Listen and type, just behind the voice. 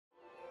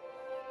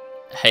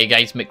Hey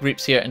guys,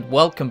 McReaps here and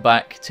welcome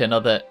back to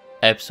another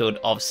episode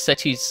of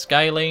Cities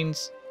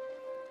Skylines.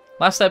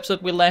 Last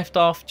episode we left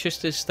off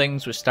just as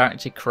things were starting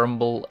to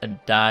crumble and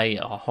die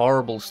a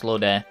horrible slow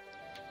death.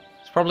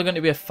 It's probably going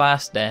to be a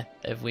fast death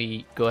if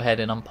we go ahead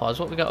and unpause.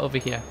 What we got over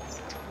here?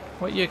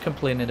 What are you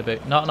complaining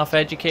about? Not enough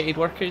educated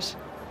workers?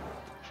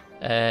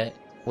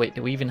 Wait,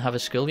 do we even have a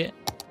school yet?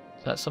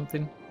 Is that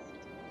something?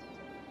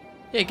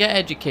 Yeah, get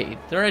educated.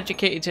 They're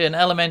educated to an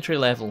elementary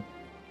level.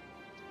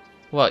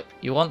 What,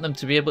 you want them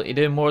to be able to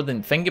do more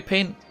than finger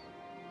paint?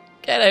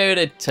 Get out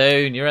of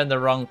town, you're in the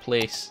wrong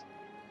place.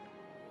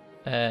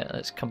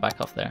 Let's come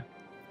back off there.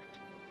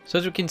 So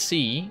as we can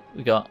see,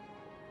 we got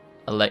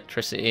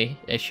electricity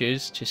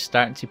issues just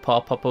starting to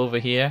pop up over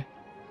here.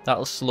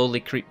 That'll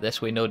slowly creep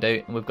this way, no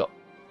doubt. And we've got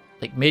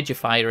like major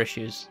fire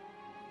issues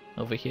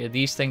over here.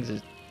 These things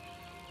are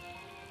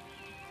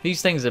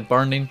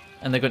burning,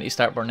 and they're going to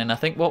start burning. I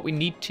think what we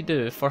need to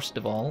do first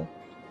of all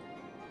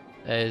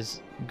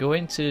is go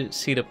into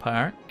Cedar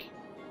Park,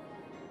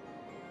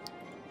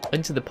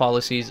 into the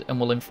policies, and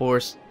we'll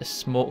enforce a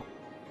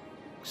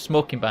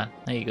smoking ban.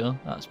 There you go,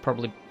 that's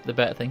probably the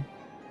better thing.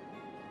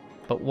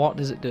 But what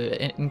does it do?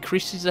 It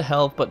increases the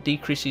health but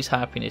decreases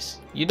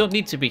happiness. You don't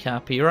need to be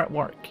happy, you're at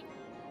work.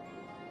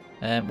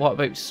 What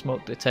about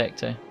smoke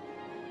detector?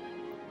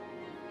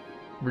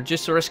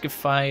 Reduce the risk of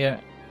fire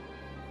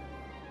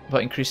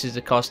but increases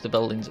the cost of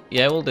buildings.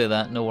 Yeah, we'll do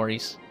that, no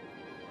worries.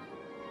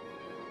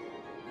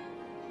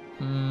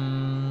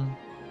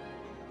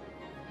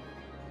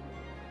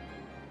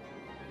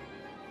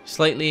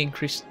 Slightly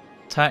increased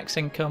tax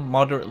income,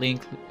 moderately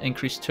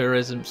increased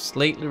tourism,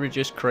 slightly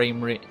reduced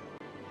crime rate,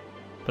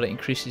 but it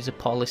increases the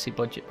policy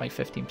budget by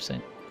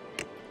 15%.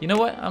 You know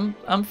what?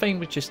 I'm fine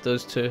with just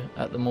those two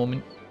at the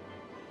moment.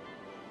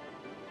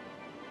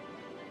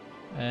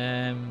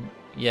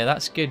 Yeah,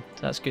 that's good.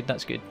 That's good.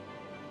 That's good.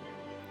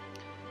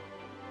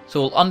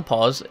 So we'll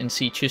unpause and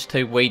see just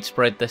how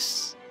widespread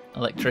this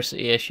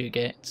electricity issue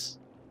gets.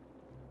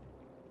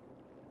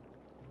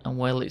 And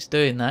while it's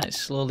doing that,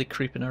 it's slowly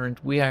creeping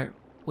around. We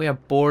are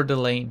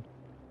borderline.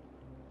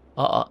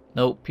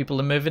 No, people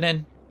are moving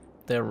in.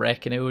 They're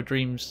wrecking our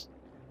dreams.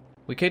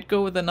 We could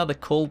go with another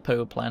coal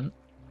power plant,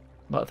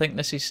 but I think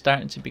this is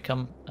starting to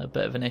become a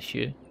bit of an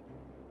issue.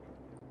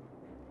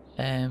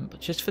 But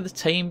just for the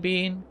time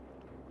being,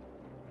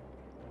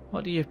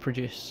 what do you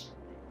produce?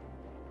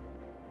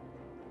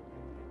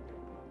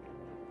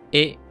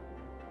 8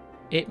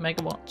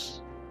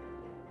 megawatts.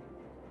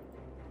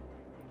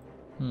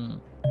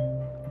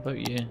 About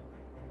you?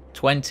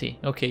 20.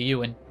 Okay, you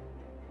win.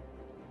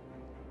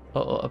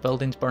 Uh-oh, a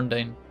building's burned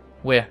down.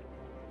 Where?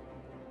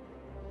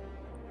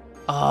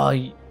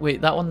 Oh,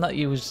 wait, that one that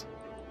you was...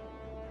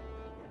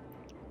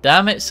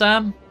 Damn it,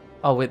 Sam!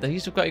 Oh wait,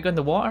 these have got to go in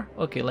the water?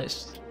 Okay,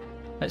 let's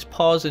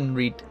pause and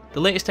read.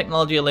 The latest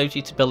technology allows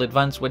you to build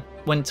advanced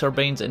wind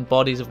turbines in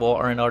bodies of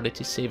water in order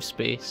to save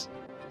space.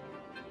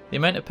 The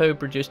amount of power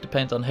produced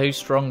depends on how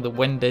strong the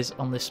wind is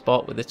on the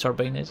spot where the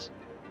turbine is.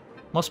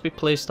 Must be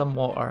placed on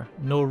water.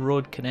 No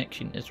road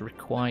connection is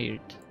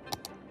required.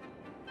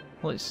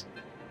 Well, it's...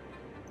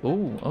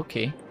 Oh,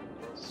 okay.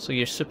 So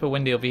you're super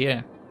windy over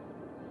here.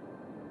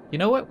 You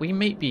know what? We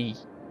might be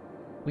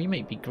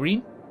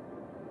green.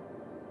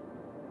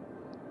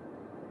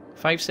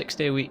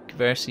 560 a week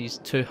versus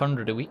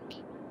 200 a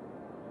week.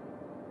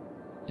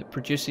 It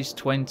produces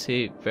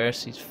 20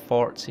 versus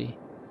 40.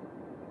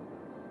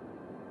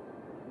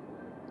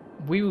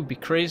 We would be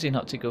crazy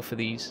not to go for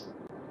these.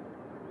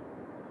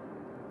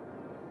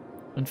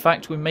 In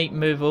fact, we might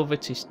move over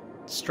to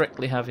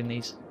strictly having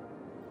these.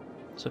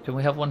 So can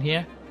we have one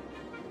here?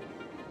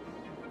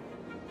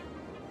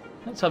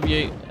 Let's have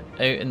you out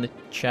in the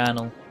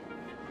channel.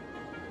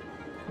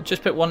 We'll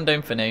just put one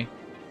down for now.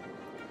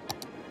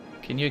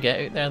 Can you get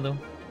out there though?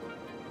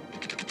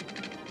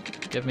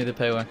 Give me the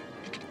power.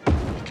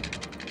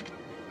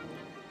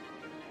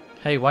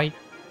 Hey, why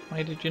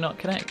did you not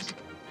connect?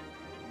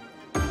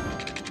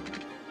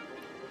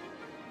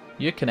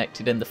 You're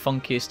connected in the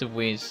funkiest of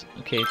ways.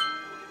 Okay.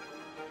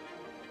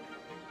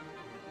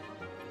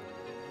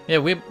 Yeah,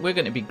 we're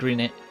going to be green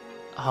it.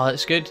 Oh,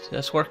 that's good.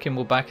 That's working.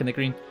 We're back in the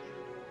green.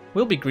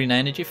 We'll be green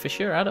energy for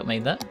sure. I don't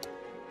mind that.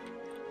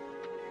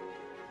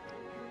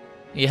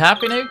 Are you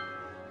happy now?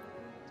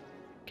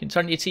 Can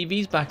turn your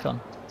TVs back on.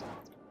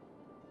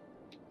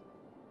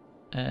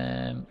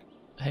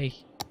 Hey,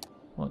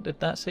 what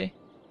did that say?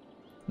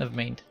 Never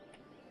mind.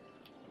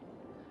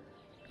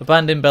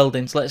 Abandoned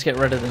buildings. Let's get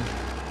rid of them.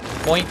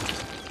 Point.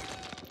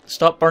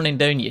 Stop burning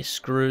down, you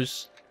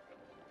screws.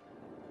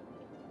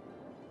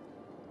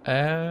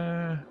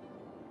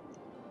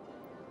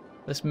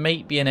 This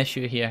might be an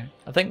issue here.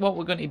 I think what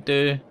we're going to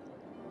do...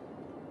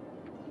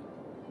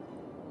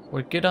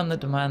 We're good on the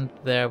demand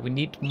there. We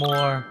need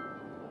more...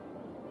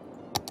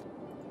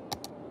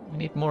 We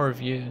need more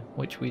of you,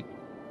 which we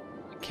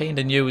kind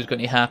of knew was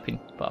going to happen.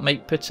 But I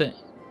might put it...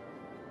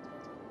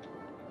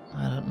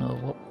 I don't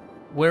know.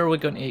 Where we're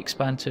going to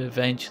expand to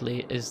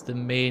eventually is the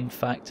main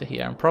factor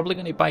here. I'm probably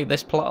going to buy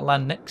this plot of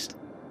land next.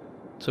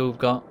 So we've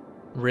got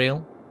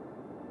rail.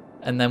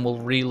 And then we'll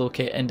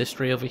relocate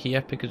industry over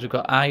here because we've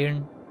got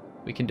iron.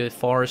 We can do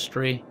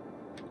forestry.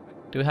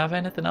 Do we have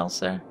anything else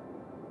there?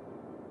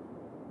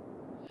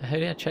 How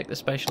do I check the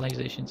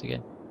specializations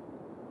again?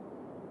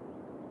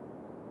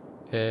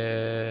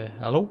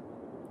 Hello?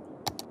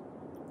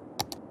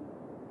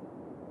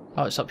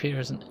 Oh, it's up here,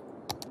 isn't it?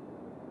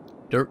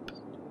 Derp.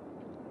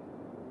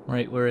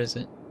 Right, where is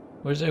it?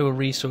 Where's our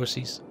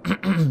resources?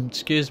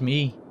 Excuse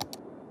me.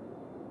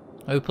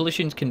 Oh,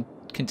 pollution's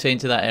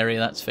contained to that area,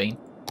 that's fine.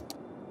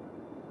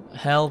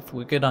 Health,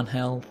 we're good on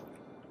health.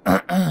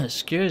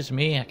 Excuse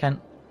me, I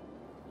can't...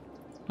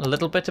 A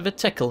little bit of a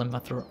tickle in my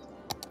throat.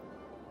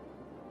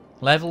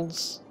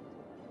 Levels.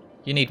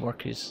 You need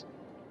workers.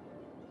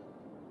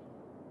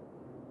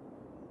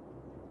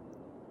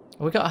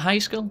 Have we got a high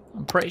school?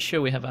 I'm pretty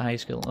sure we have a high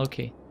school.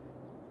 Okay.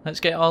 Let's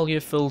get all you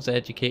fools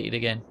educated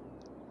again.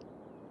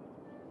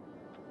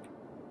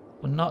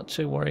 We're not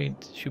too worried.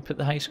 Should we put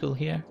the high school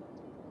here?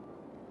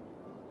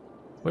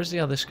 Where's the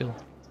other school?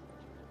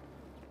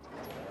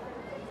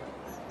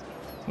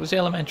 Where's the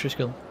elementary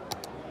school?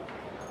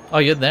 Oh,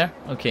 you're there?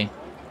 Okay.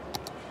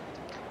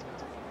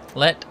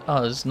 Let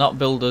us not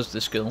build us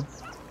the school.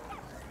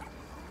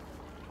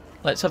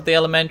 Let's have the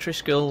elementary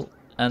school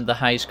and the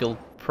high school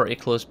pretty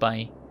close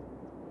by.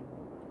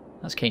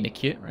 That's kind of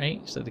cute,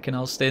 right? So they can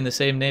all stay in the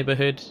same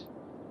neighbourhood.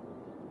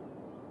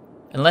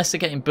 Unless they're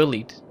getting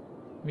bullied.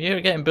 If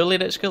you're getting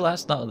bullied at school,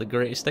 that's not the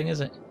greatest thing,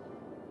 is it?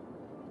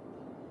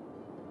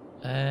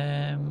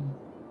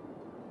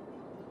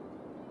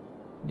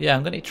 Yeah,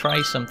 I'm going to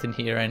try something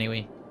here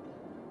anyway.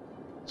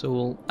 So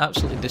we'll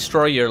absolutely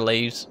destroy your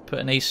lives. Put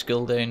a nice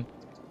school down.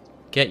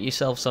 Get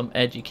yourself some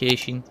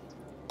education.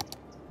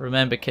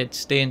 Remember, kids,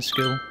 stay in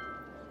school.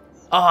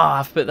 Ah,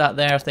 I've put that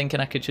there thinking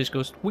I could just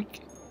go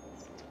squeak.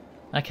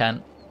 I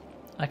can't.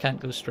 I can't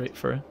go straight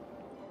through.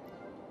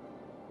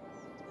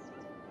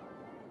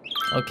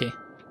 Okay.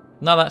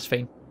 No, that's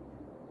fine.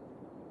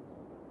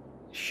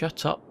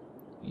 Shut up,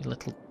 you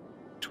little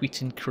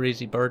tweeting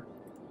crazy bird.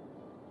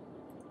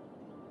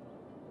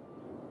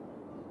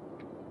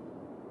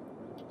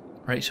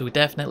 Right, so we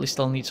definitely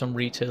still need some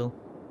retail.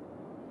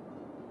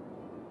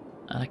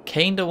 And I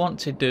kinda want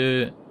to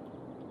do...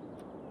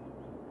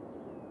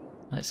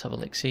 Let's have a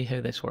look, see how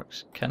this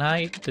works. Can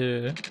I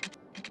do...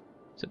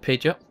 Is it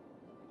page up?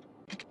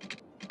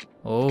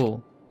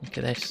 Oh, look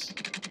at this.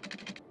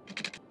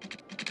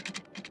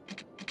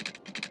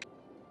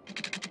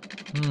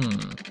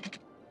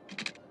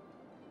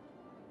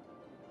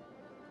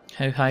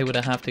 How high would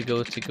I have to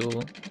go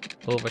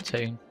over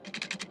town?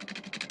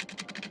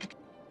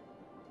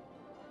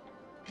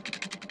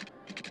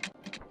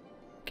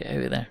 Get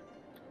out of there.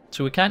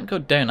 So we can't go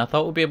down. I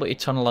thought we'd be able to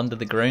tunnel under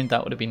the ground.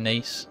 That would have been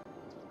nice.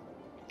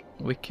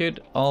 We could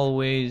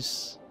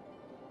always...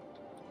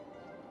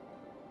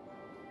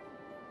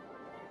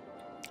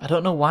 I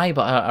don't know why,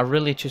 but I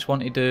really just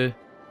want to do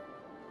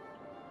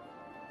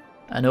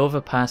an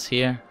overpass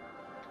here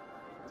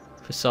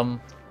for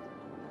some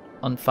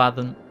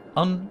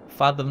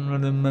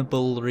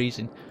unfathomable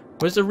reason.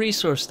 Where's the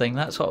resource thing?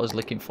 That's what I was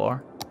looking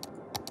for.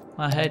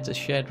 My head's a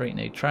shed right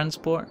now.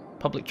 Transport.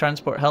 Public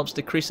transport helps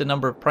decrease the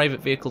number of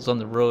private vehicles on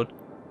the road.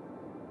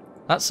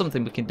 That's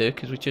something we can do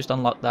because we just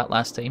unlocked that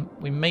last time.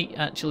 We might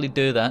actually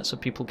do that so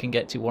people can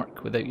get to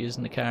work without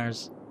using the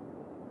cars.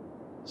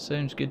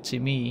 Sounds good to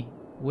me.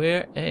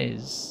 Where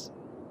is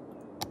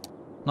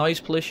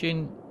noise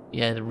pollution?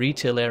 Yeah, the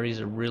retail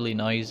areas are really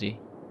noisy.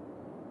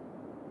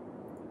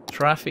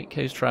 Traffic,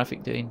 how's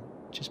traffic doing?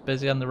 Just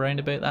busy on the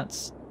roundabout?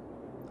 That's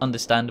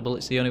understandable,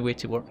 it's the only way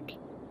to work.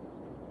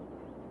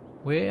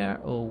 Where,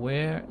 oh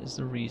where is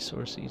the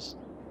resources?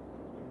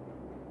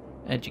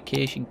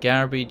 Education,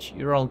 garbage,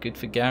 you're all good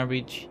for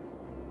garbage.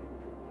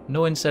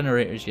 No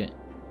incinerators yet,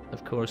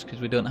 of course,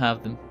 because we don't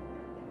have them.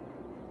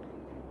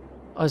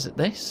 Oh, is it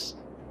this?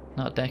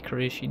 Not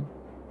decoration.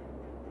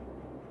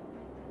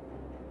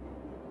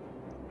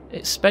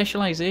 It's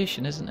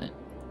specialisation, isn't it?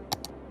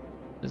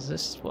 Is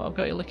this what I've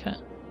got to look at?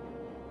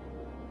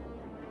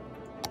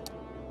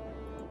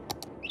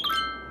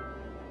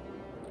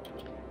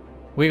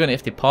 We're going to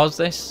have to pause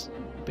this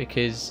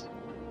because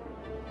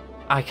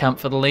I can't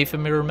for the life of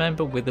me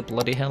remember where the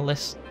bloody hell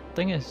this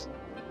thing is.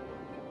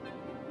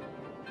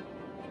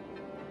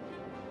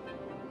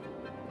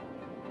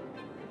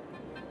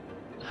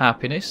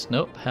 Happiness,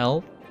 nope.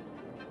 Health.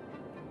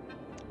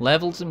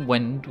 Levels and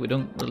wind, we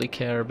don't really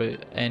care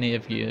about any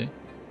of you.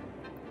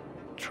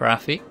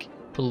 Traffic,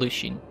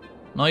 pollution,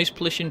 noise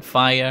pollution,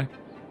 fire,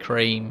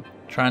 crime,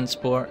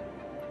 transport,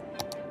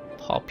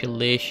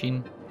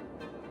 population.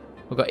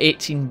 We've got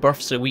 18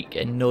 births a week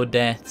and no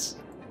deaths.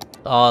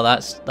 Oh,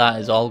 that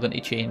is all going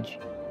to change.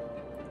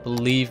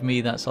 Believe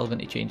me, that's all going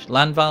to change.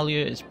 Land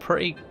value is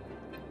pretty...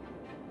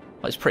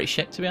 Well, it's pretty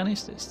shit, to be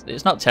honest.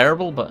 It's not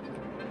terrible, but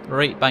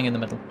right bang in the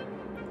middle.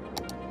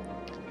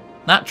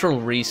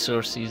 Natural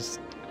resources,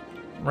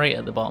 right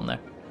at the bottom there.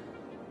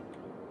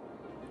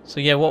 So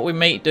yeah, what we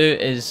might do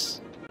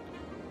is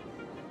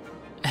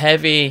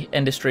heavy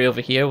industry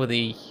over here with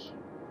the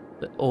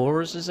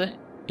ores, is it?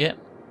 Yep.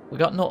 We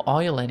got no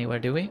oil anywhere,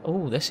 do we?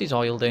 Oh, this is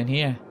oil down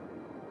here.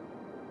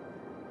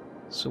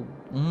 So,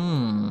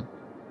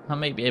 that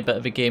might be a bit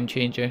of a game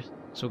changer.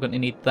 So we're going to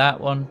need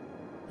that one,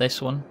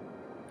 this one,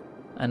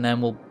 and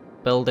then we'll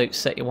build out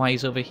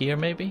city-wise over here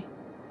maybe?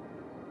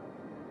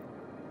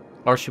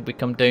 Or should we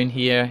come down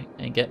here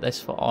and get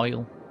this for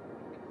oil?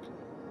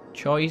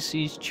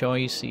 Choices,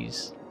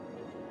 choices.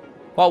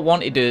 What I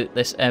want to do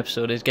this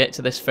episode is get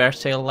to this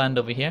fertile land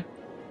over here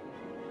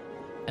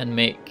and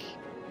make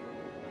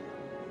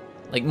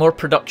like more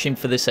production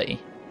for the city,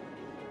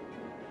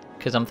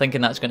 because I'm thinking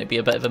that's going to be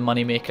a bit of a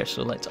money maker.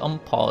 So let's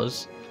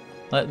unpause,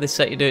 let the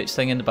city do its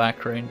thing in the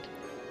background,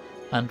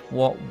 and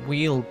what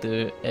we'll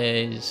do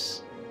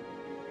is,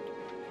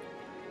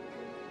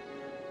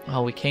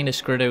 oh, we kind of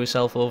screwed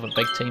ourselves over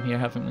big time here,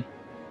 haven't we?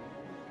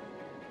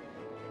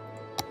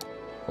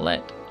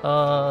 Let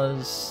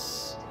us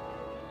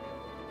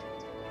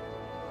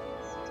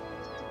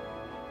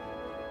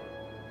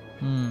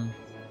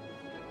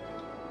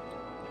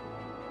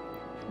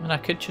and I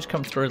could just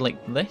come through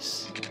like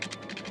this.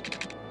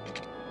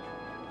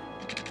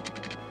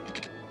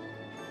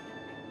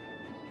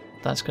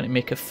 That's going to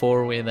make a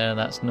four-way there,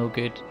 that's no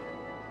good.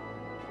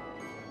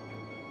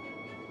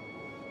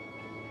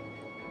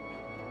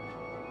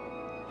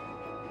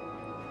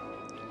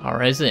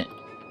 Or is it?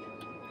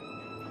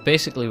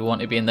 Basically we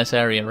want to be in this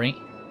area, right?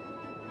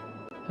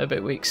 How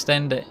about we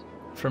extend it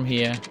from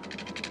here?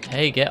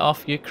 Hey, get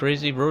off, you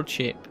crazy road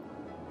shape.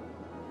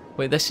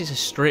 Wait, this is a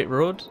straight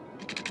road?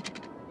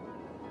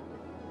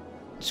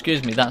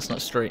 Excuse me, that's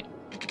not straight.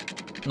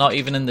 Not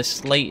even in the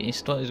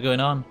slightest. What is going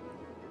on?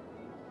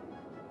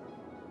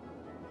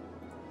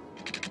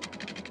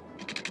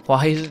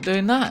 Why is it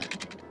doing that?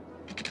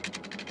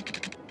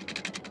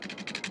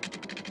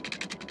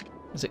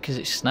 Is it because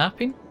it's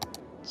snapping?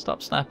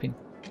 Stop snapping.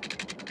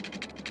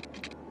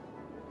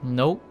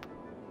 Nope.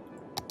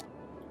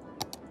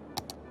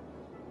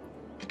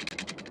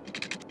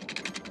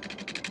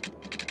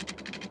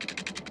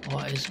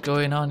 What is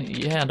going on?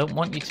 Yeah, I don't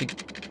want you to...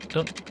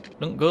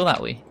 Don't go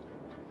that way.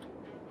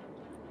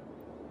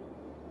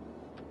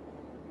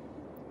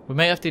 We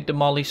might have to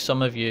demolish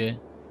some of you.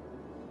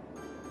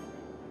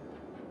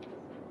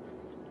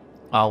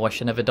 Oh, I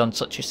wish I never done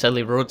such a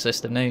silly road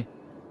system now.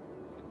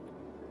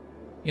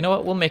 You know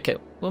what? We'll make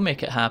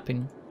it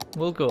happen.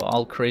 We'll go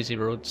all crazy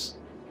roads.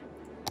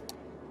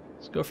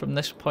 Let's go from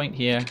this point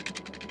here.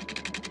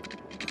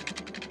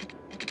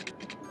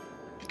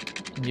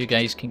 And you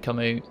guys can come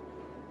out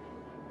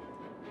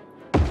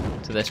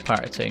to this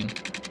part of town.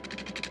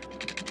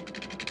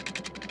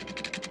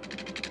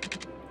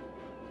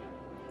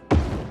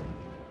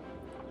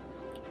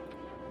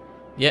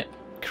 Yep,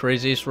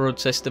 craziest road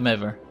system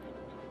ever.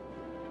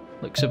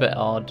 Looks a bit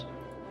odd.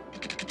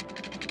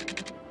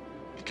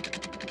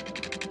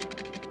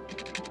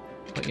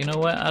 But you know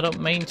what? I don't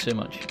mind too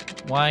much.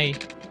 Why?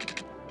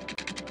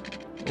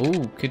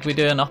 Ooh, could we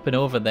do an up and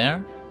over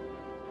there?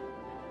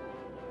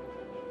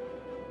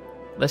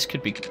 This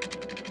could be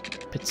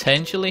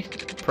potentially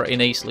pretty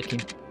nice looking.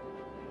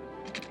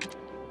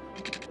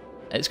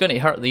 It's going to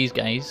hurt these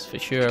guys for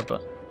sure,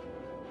 but...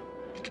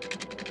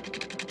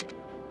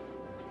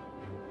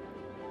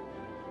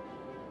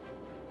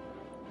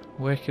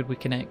 where could we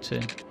connect to?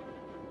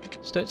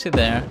 Let's do it to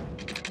there.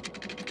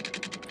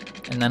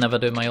 And then if I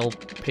do my old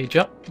page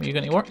up, are you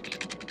going to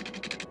work?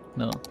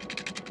 No.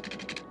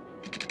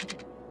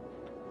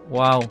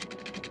 Wow.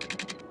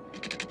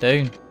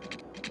 Down.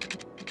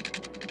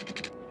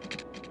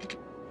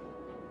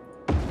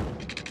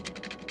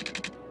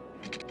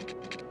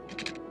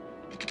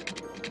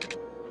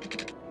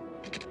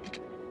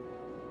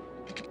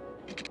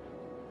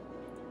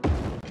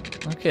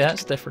 Okay,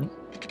 that's different.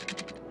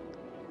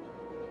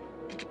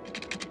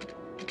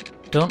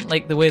 Don't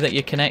like the way that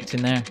you're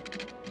connecting there.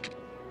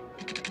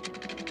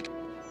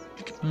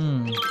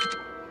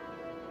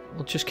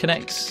 We'll just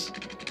connect.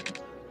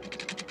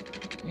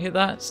 Yeah,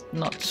 that's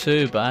not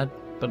too bad,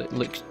 but it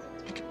looks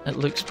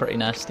pretty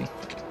nasty.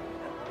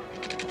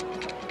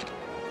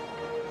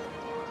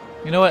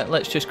 You know what?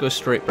 Let's just go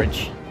straight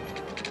bridge.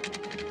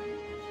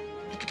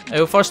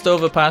 Our first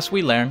overpass,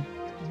 we learn.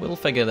 We'll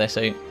figure this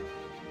out.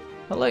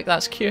 But look,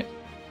 that's cute.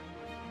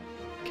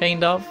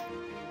 Kind of.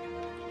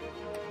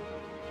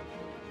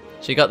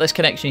 So you got this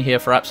connection here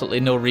for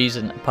absolutely no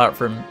reason apart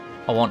from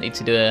I wanted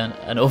to do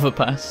an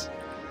overpass.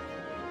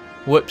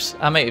 Whoops,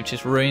 I might have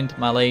just ruined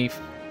my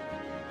life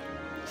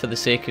for the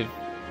sake of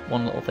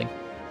one little thing.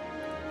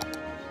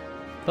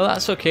 But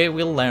that's okay,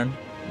 we'll learn.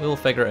 We'll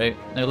figure it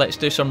out. Now let's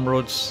do some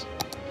roads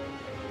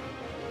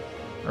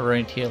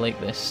around here like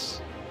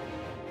this.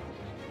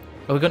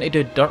 Are we going to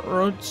do dirt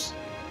roads?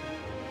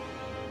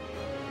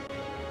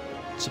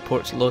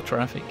 Supports low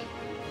traffic.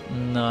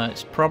 No,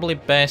 it's probably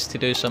best to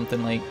do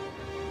something like...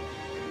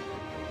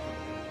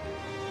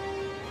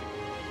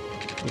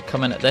 we'll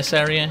come in at this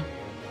area.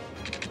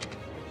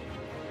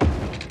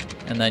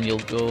 And then you'll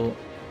go...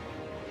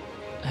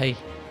 hey.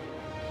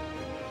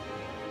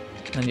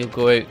 Then you'll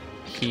go out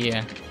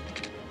here.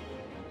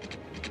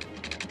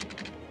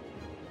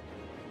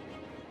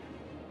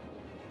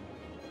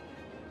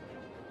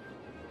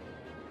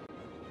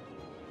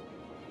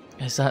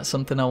 Is that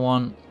something I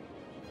want?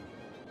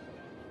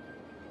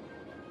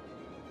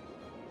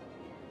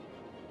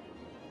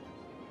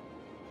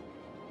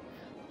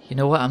 You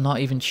know what? I'm not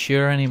even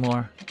sure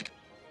anymore.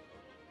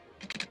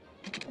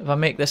 If I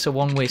make this a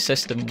one-way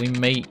system, we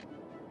might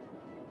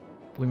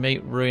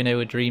ruin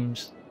our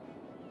dreams.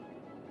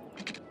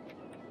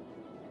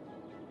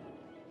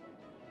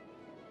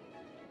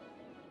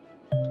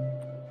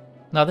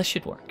 Now this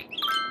should work.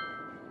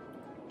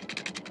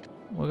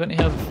 We're going to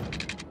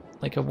have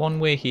like a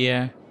one-way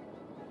here.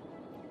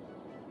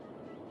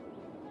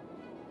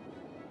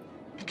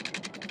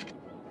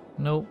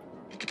 Nope.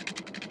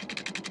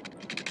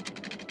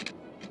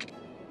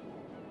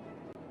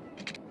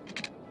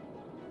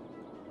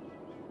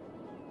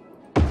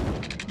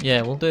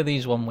 Yeah, we'll do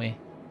these one way.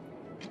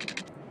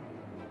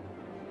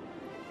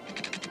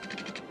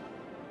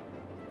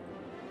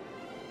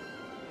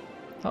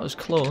 That was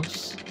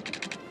close.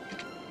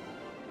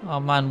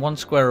 Oh man, one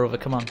square over,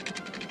 come on.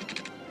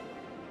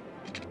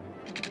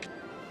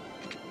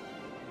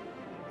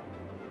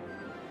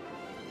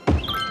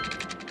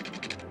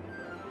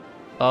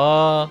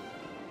 Oh,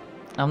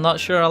 I'm not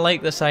sure I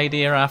like this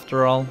idea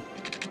after all.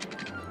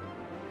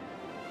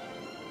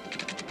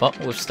 But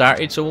we've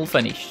started, so we'll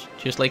finish.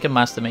 Just like a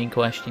mastermind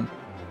question.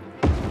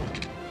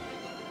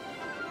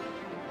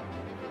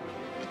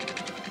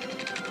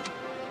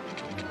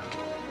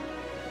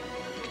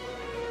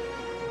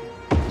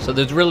 So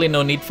there's really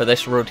no need for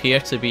this road here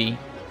to be...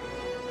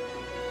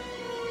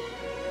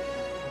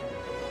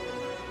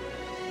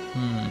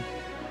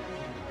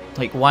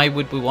 Like, why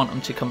would we want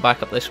them to come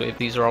back up this way if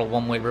these are all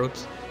one-way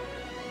roads?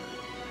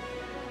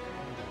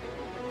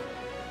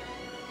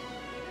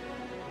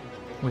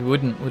 We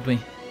wouldn't, would we?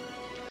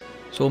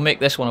 So we'll make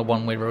this one a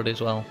one-way road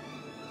as well.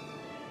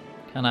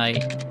 Can I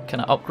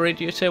upgrade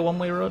you to a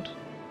one-way road?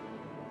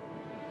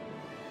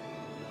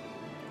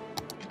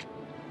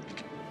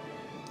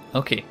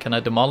 Okay, can I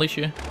demolish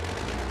you?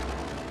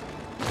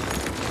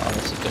 Oh,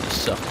 this is gonna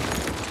suck.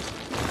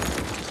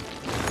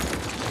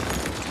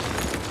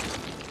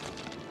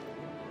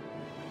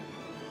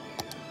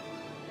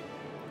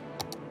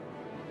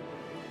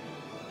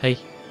 Hey.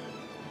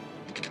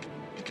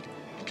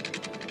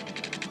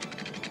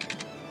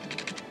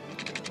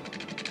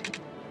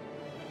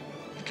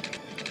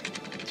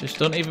 Just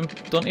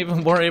don't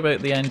even worry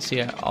about the ends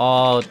here.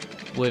 Oh,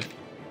 we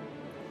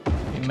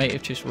might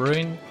have just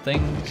ruined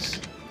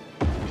things.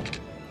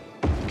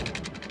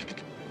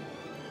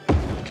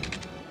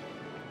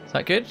 Is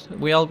that good? Are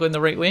we all going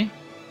the right way?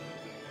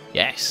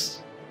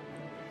 Yes.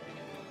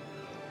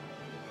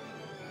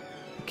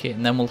 Okay,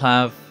 and then we'll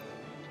have...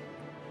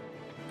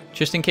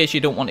 Just in case you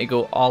don't want to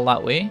go all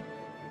that way.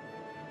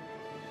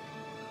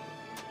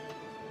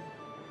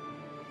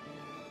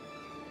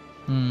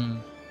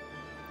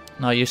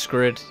 No, you're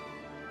screwed.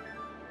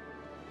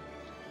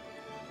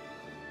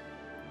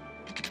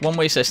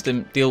 One-way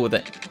system, deal with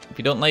it. If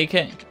you don't like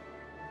it,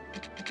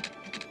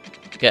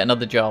 get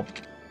another job.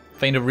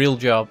 Find a real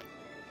job.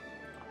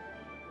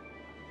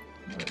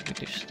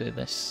 We just do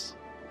this.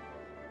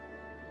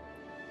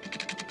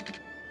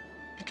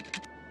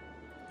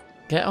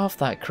 Get off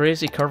that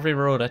crazy curvy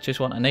road. I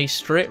just want a nice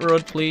straight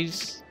road,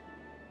 please.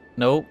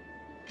 Nope.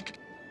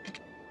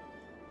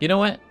 You know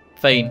what?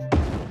 Fine.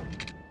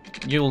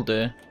 You'll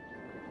do.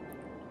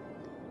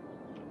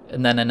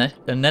 And then in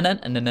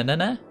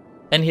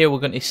here we're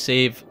going to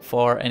save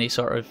for any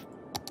sort of...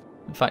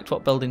 In fact,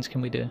 what buildings can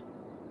we do?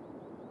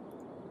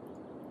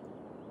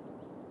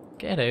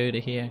 Get out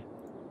of here.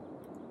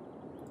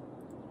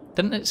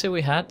 Didn't it say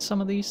we had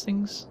some of these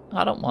things?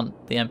 I don't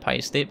want the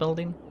Empire State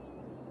Building.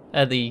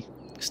 The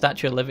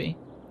Statue of Liberty.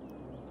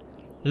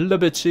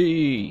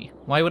 Liberty!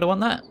 Why would I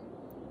want that?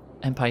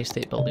 Empire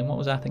State Building, what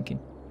was I thinking?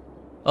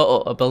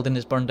 Uh-oh, a building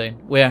is burned down.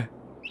 Where?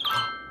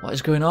 What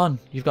is going on?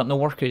 You've got no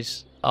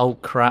workers. Oh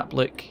crap,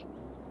 look.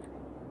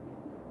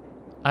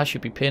 I should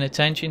be paying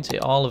attention to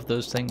all of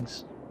those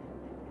things.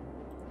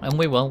 And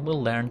we will,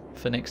 we'll learn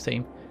for next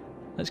time.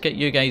 Let's get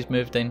you guys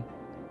moved in.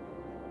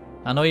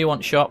 I know you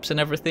want shops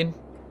and everything.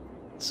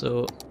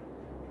 So,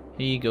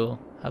 here you go.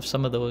 Have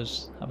some of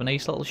those. Have a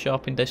nice little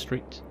shopping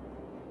district.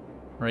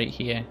 Right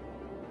here.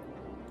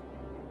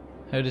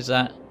 How does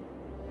that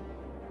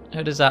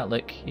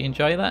look? You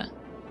enjoy that?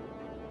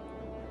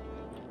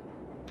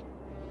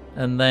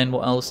 And then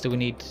what else do we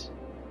need?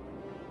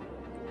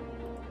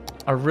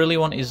 I really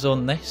want to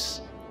zone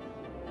this.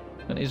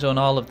 I want to zone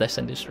all of this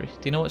industry.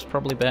 Do you know what's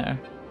probably better?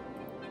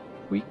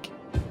 Weak.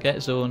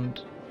 Get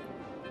zoned.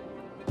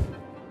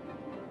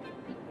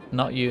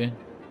 Not you.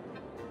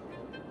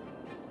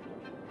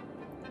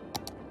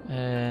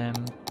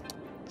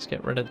 Let's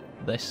get rid of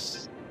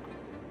this.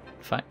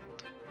 In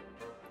fact,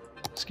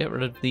 let's get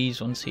rid of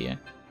these ones here.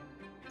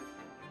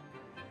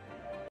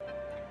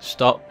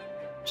 Stop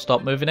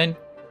moving in.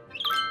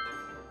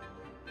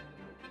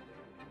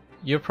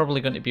 You're probably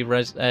going to be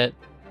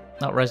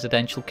not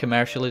residential,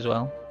 commercial as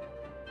well.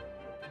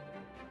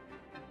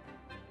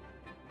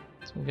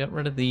 So we'll get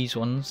rid of these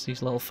ones,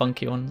 these little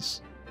funky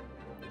ones.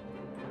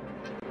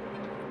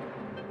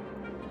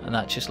 And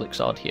that just looks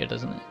odd here,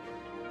 doesn't it?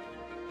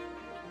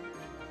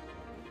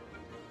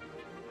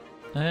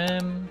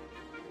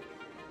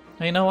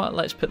 You know what?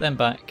 Let's put them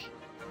back.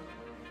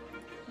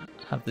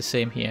 Have the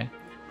same here.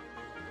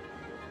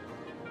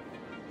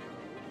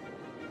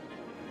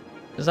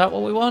 Is that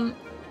what we want?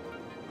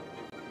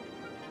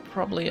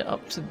 Probably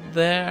up to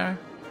there.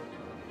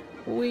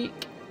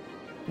 Weak.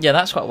 Yeah,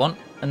 that's what I want.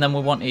 And then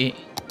we want to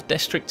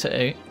district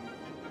it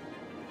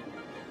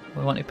out.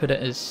 We want to put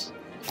it as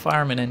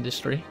farming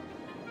industry.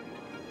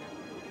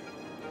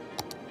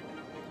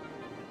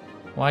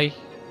 Why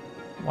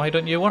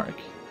don't you work?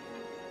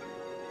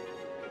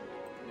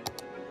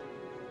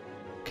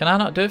 Can I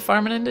not do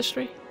farming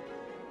industry?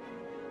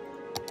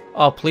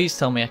 Oh, please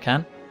tell me I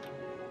can.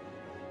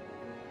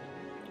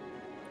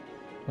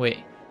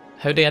 Wait,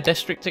 how do I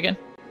district again?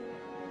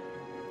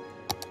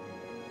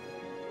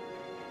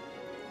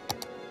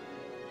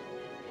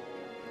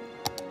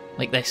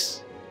 Like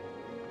this.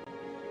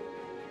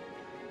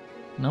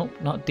 Nope,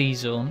 not D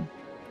zone.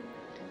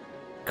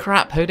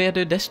 Crap, how do I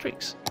do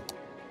districts?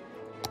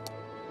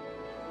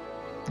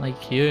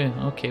 Like you.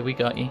 Okay, we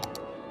got you.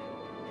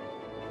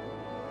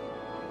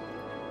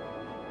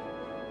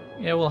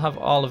 Yeah, we'll have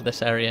all of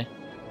this area.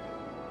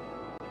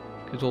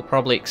 Because we'll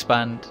probably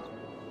expand.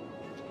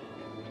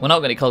 We're not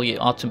going to call you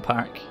Autumn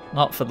Park.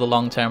 Not for the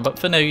long term, but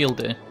for now you'll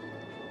do.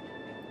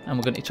 And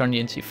we're going to turn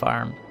you into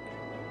farm.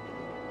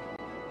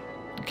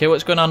 Okay,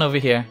 what's going on over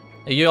here?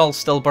 Are you all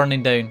still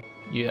burning down?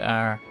 You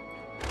are.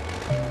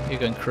 You're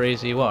going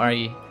crazy. What are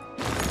you?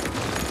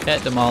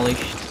 Get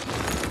demolished.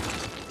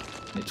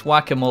 It's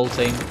whack-a-mole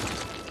time.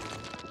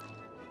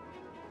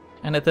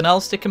 Anything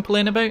else to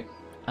complain about?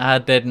 I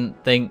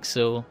didn't think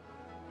so.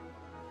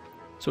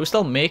 So we're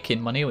still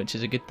making money, which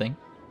is a good thing.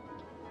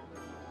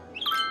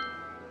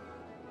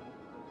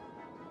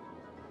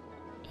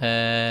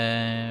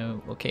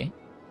 Okay.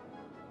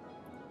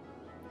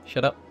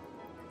 Shut up.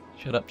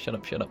 Shut up, shut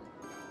up, shut up.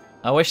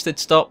 I wish they'd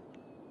stop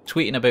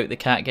tweeting about the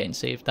cat getting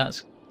saved.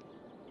 That's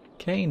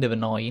kind of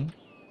annoying.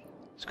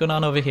 What's going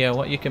on over here?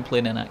 What are you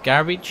complaining at?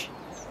 Garbage?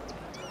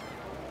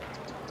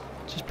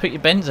 Just put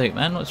your bins out,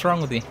 man. What's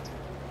wrong with you?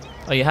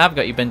 Oh, you have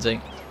got your bins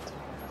out.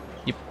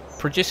 You're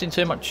producing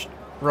too much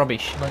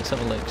rubbish. Let's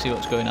have a look, see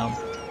what's going on.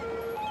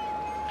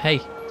 Hey.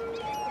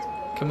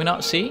 Can we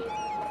not see?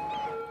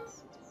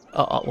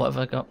 Oh, what have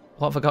I got?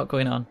 What have I got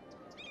going on?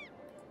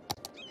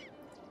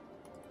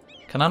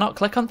 Can I not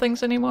click on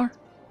things anymore?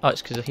 Oh,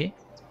 it's because of here.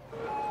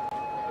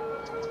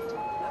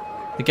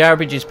 The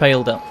garbage is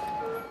piled up.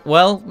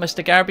 Well,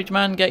 Mr. Garbage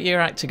Man, get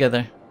your act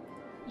together.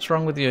 What's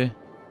wrong with you?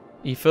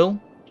 Are you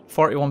full?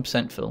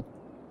 41% full.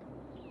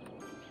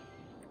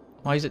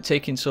 Why is it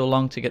taking so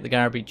long to get the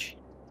garbage?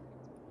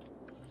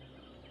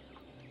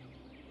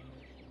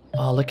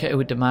 Oh, look at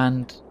our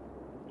demand.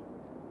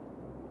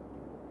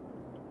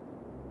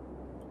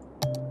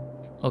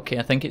 Okay,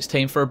 I think it's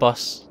time for a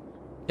bus.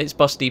 It's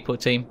bus depot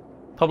time.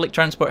 Public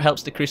transport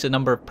helps decrease the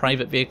number of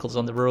private vehicles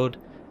on the road.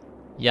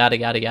 Yada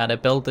yada yada.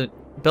 Build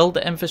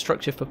the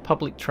infrastructure for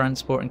public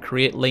transport and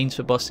create lanes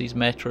for buses,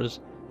 metros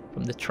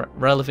from the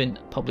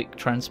relevant public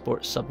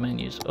transport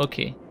submenus.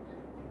 Okay.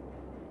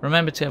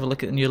 Remember to have a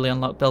look at the newly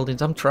unlocked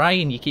buildings. I'm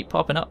trying, you keep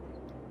popping up.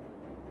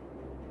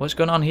 What's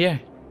going on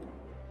here?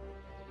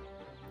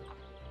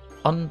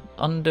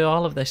 Undo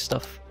all of this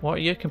stuff. What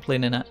are you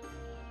complaining at?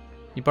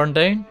 You burned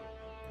down?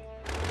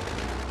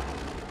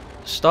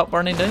 Stop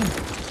burning down.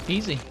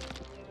 Easy.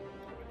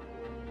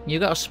 You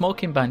got a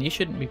smoking ban. You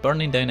shouldn't be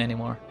burning down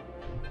anymore.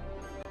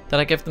 Did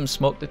I give them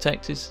smoke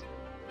detectors?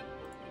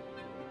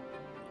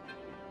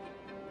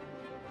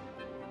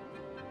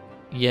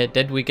 Yeah,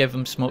 did we give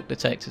them smoke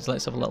detectors?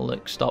 Let's have a little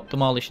look. Stop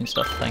demolishing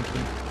stuff, thank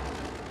you.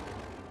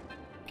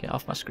 Get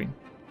off my screen.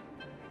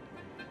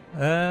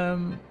 Yeah,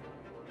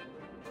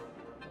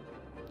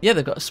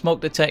 they've got a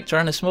smoke detector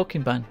and a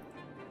smoking ban.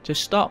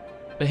 Just stop.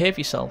 Behave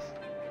yourself.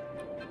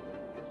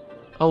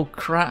 Oh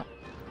crap.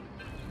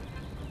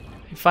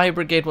 Fire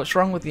brigade, what's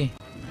wrong with you?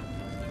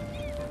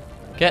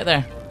 Get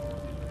there.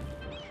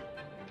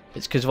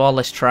 It's because of all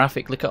this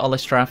traffic. Look at all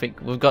this traffic.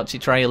 We've got to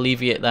try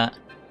alleviate that.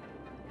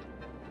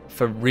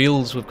 For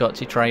reals, we've got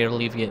to try and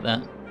alleviate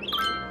that.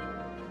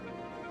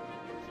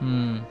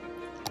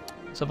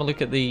 Let's have a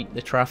look at the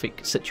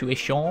traffic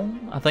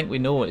situation. I think we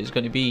know it's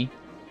going to be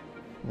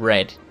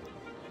red.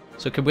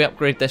 So could we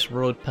upgrade this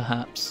road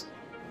perhaps?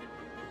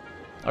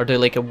 Or do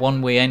like a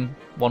one-way in,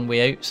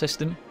 one-way out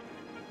system?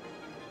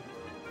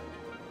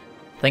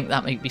 I think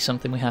that might be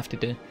something we have to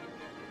do.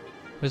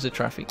 Where's the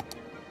traffic?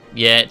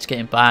 Yeah, it's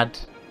getting bad.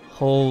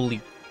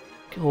 Holy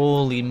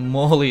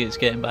moly, it's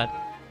getting bad.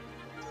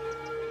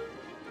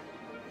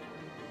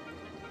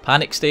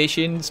 Panic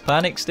stations,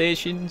 panic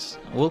stations.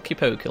 We'll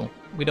keep out kill.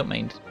 We don't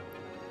mind.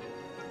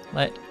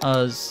 Let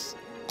us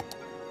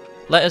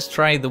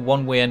try the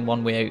one way in,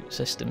 one way out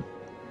system.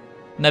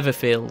 Never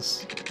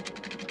fails.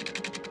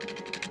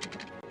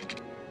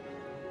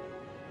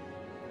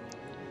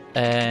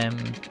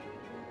 Can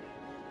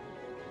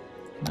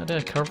I do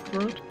a curved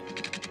road?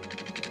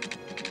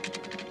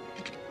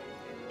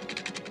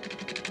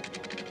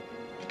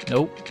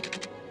 Nope.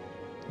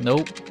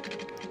 Nope.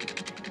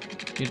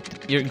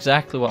 You're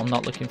exactly what I'm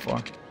not looking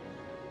for.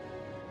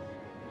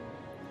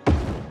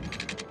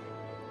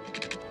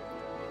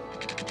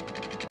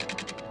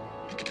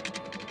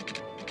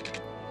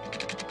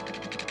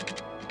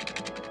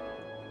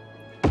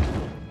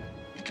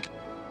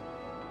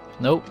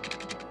 Nope.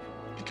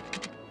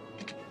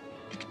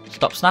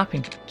 Stop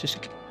snapping.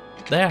 Just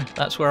there.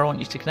 That's where I want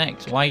you to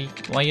connect. Why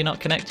are you not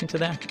connecting to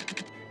there?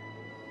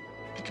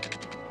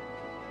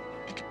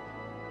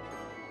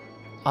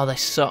 Oh,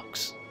 this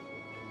sucks.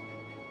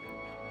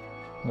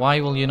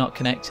 Why will you not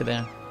connect to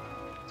there?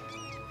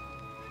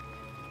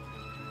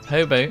 How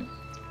about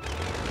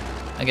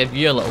I give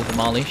you a little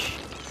demolish,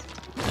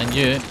 and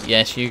you,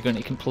 yes, you're going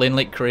to complain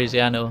like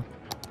crazy, I know,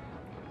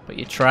 but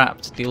you're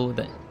trapped, deal with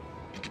it.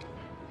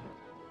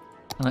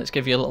 And let's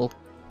give you a little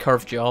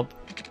curve job.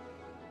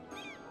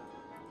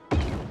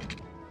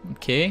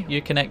 Okay,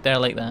 you connect there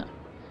like that.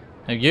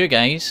 Now you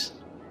guys,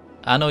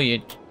 I know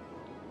you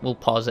will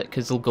pause it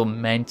because they'll go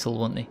mental,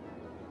 won't they?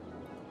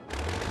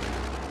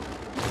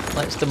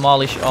 Let's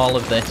demolish all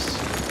of this.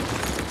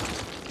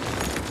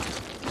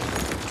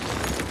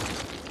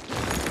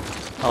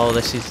 Oh,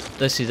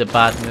 this is a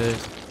bad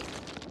move.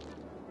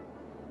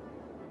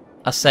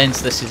 I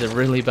sense this is a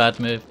really bad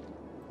move.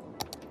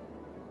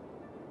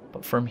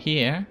 But from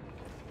here,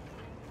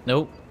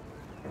 nope.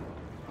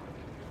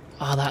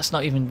 Oh, that's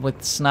not even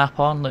with snap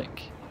on.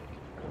 Look,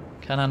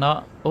 can I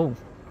not? Oh,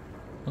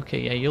 okay,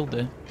 yeah, you'll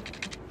do.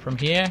 From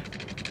here.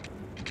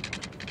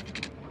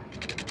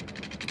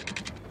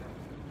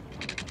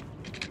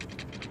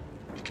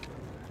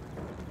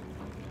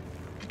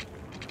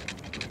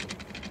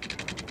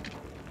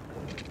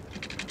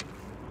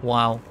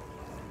 Wow.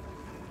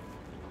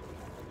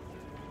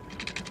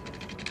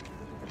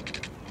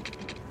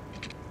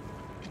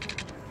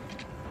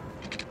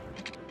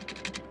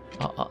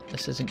 Oh,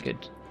 this isn't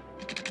good.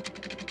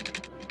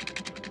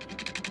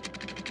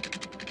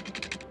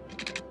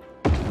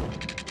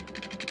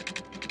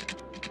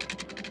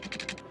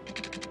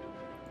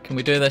 Can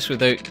we do this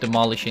without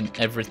demolishing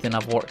everything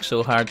I've worked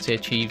so hard to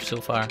achieve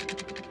so far?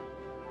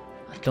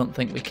 I don't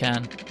think we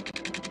can.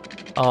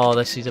 Oh,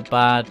 this is a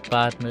bad,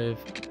 bad move.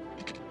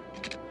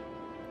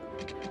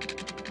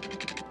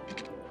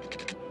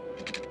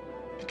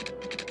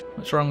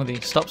 What's wrong with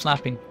you? Stop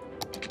snapping.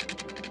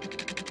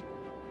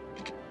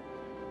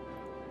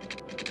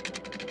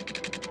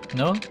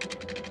 No?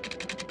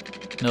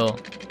 No.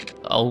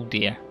 Oh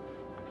dear.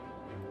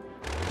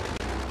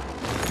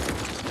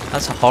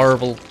 That's a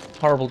horrible,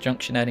 horrible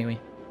junction anyway.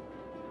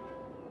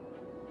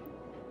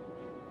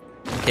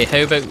 Okay, how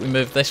about we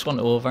move this one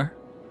over?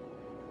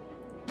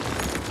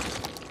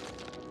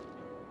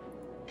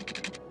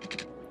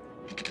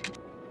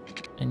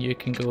 And you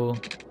can go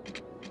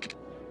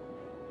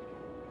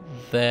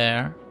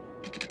there.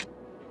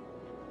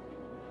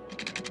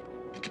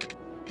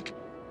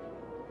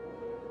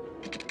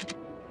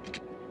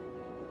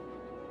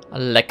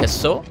 Like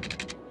so.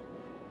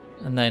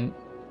 And then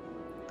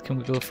can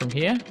we go from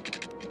here?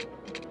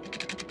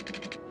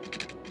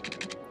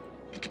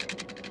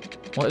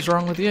 What is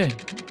wrong with you?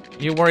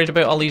 You're worried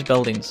about all these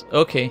buildings.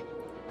 Okay.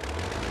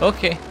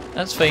 Okay,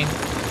 that's fine.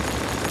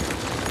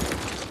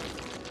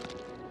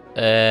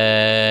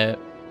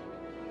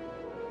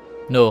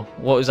 No,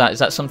 what was that? Is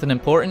that something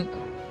important?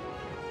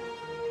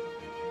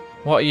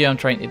 What are you I'm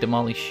trying to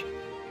demolish?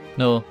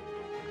 No.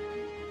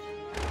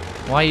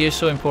 Why are you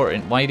so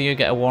important? Why do you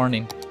get a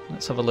warning?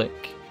 Let's have a look.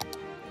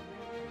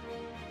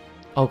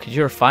 Oh, because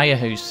you're a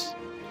firehouse.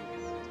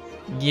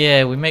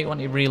 Yeah, we might want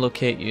to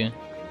relocate you.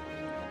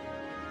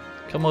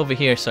 Come over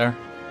here, sir.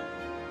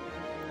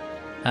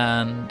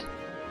 And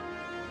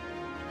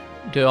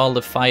do all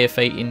the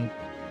firefighting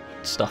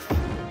stuff.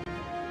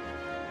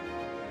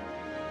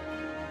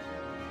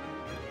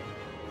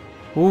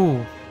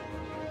 Ooh.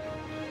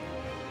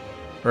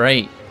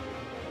 Right.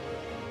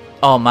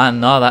 Oh man,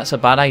 no, that's a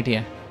bad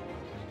idea.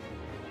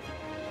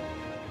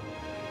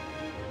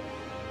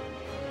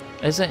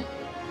 Is it?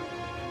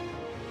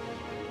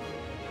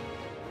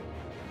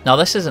 No,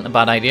 this isn't a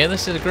bad idea.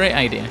 This is a great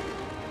idea.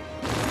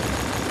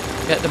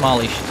 Get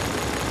demolished.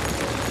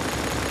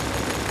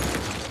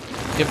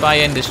 Goodbye,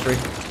 industry.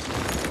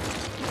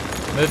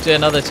 Move to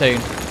another town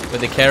where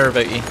they care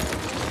about you.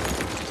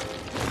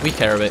 We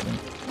care about them.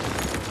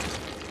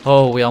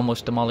 Oh, we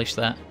almost demolished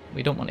that.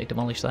 We don't want to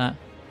demolish that.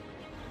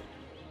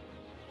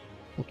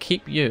 We'll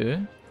keep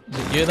you. Is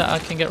it you that I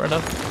can get rid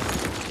of?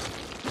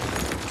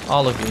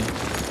 All of you.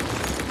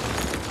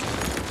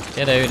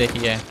 Get out of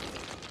here.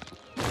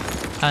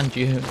 And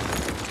you.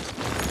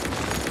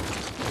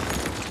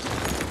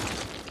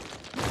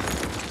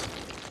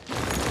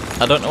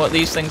 I don't know what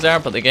these things are,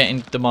 but they're getting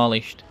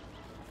demolished.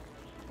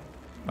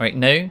 Right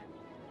now.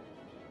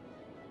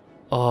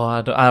 Oh,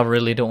 I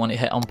really don't want to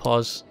hit on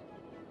pause.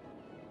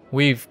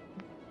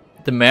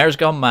 The mayor's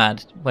gone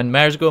mad. When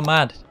mayors go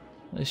mad,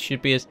 this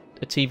should be a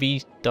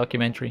TV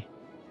documentary.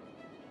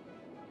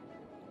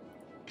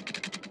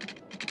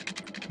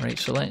 Right,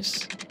 so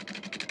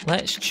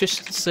let's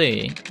just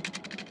say,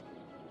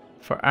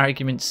 for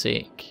argument's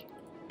sake,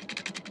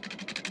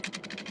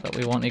 that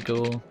we want to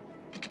go.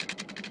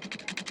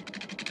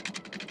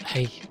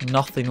 Hey,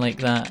 nothing like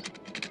that.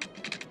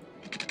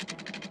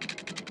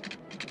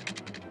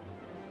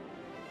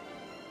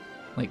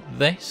 Like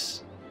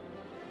this.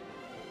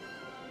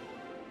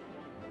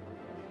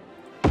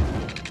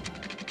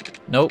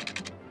 Nope.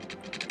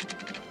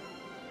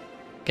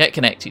 Get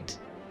connected.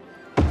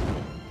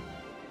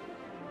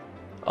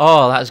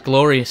 Oh, that's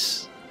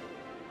glorious.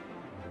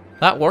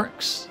 That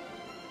works,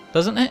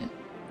 doesn't it?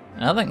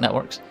 I think that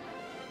works.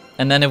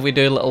 And then if we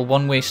do little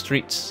one-way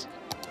streets,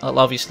 I'll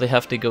obviously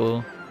have to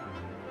go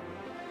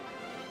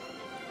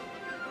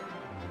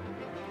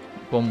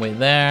one way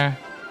there.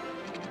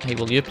 Hey,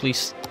 will you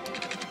please...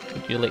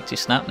 Would you like to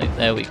snap now?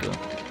 There we go.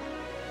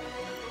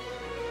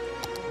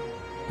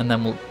 And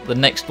then the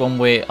next one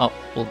way up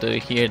we'll do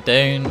here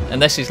down.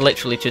 And this is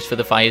literally just for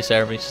the fire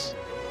service.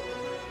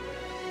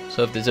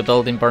 So if there's a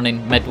building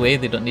burning midway,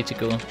 they don't need to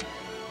go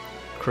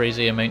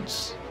crazy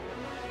amounts.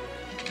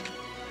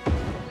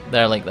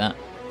 There, like that.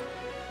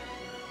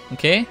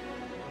 Okay?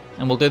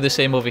 And we'll do the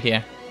same over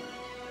here.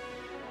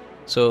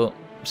 So,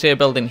 say a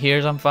building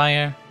here's on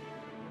fire.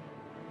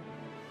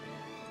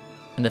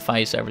 And the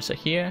fire service are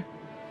here.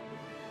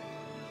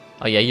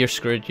 Oh yeah, you're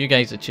screwed. You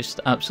guys are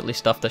just absolutely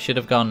stuffed. I should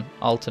have gone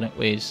alternate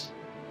ways.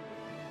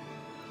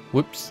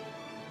 Whoops.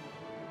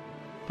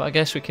 But I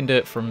guess we can do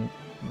it from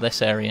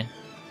this area.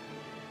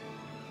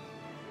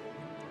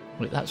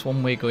 Wait, that's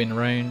one way going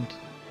around.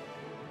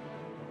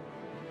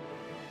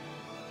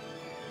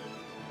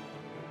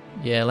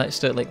 Yeah, let's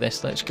do it like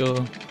this. Let's go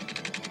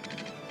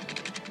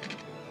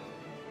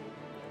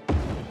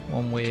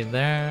one way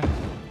there.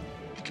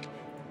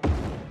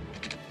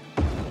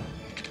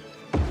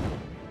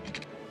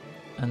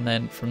 And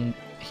then from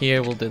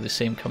here we'll do the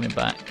same coming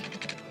back.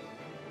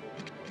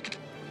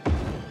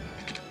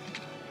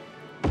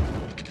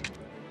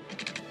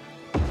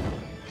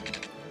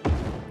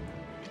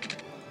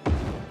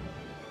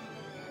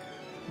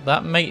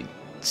 That might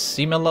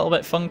seem a little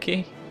bit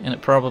funky, and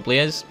it probably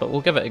is, but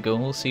we'll give it a go.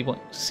 We'll see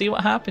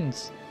what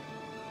happens.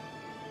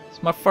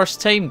 It's my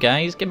first time,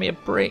 guys. Give me a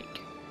break.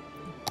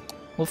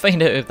 We'll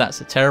find out if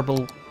that's a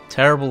terrible,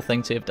 terrible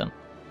thing to have done.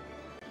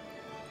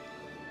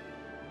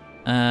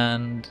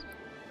 And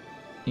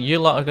you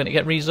lot are going to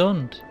get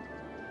rezoned.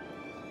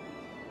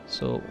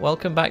 So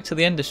welcome back to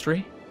the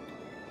industry.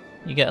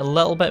 You get a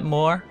little bit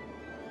more.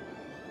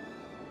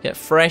 Get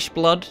fresh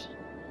blood.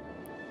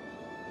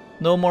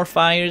 No more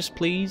fires,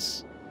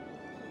 please.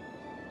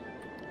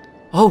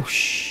 Oh,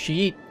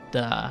 shit.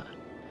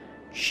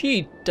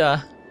 Shit.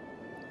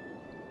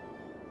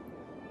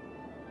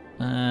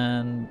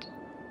 And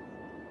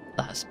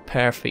that's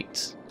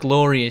perfect.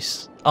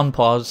 Glorious.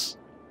 Unpause.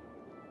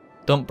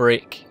 Don't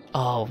break.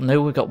 Oh, now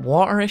we've got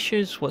water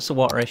issues? What's the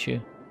water issue?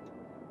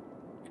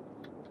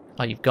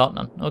 Oh, you've got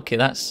none. Okay,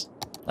 that's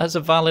a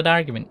valid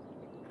argument.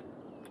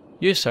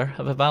 You, sir,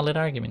 have a valid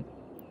argument.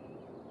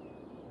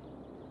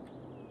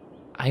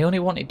 I only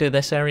want to do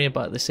this area,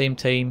 but at the same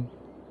time,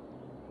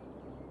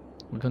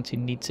 we're going to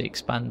need to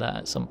expand that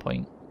at some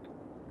point.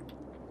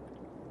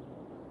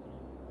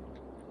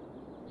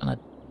 And I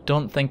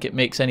don't think it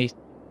makes any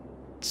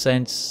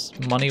sense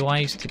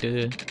money-wise to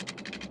do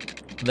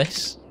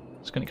this.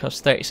 It's going to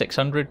cost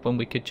 3,600 when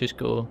we could just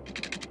go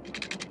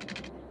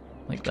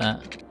like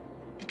that.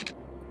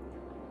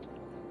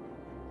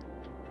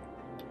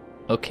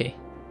 Okay.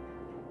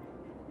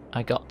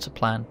 I got to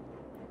plan.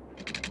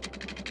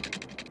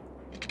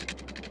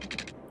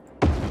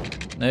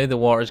 Now the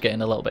water's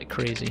getting a little bit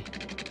crazy.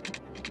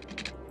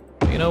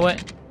 But you know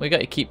what? We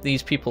got to keep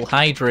these people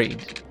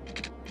hydrated.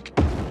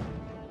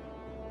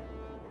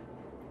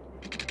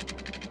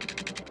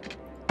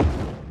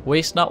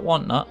 Waste not,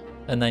 want not.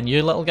 And then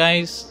you little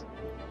guys,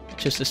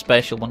 just a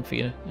special one for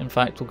you. In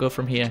fact, we'll go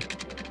from here.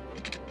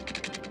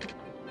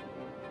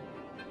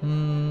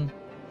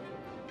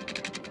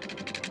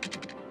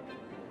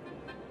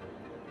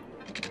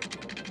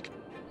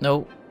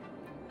 No.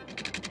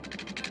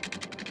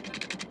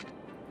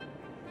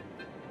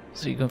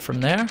 So you go from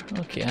there?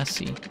 Okay, I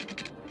see.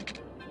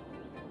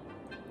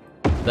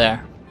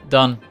 There.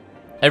 Done.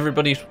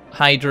 Everybody's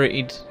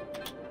hydrated.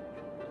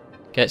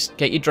 Get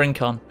your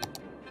drink on.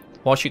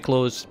 Wash your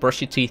clothes.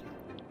 Brush your teeth.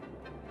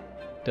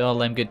 Do all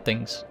them good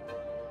things.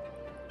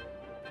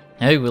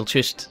 Now we'll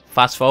just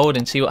fast forward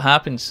and see what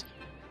happens.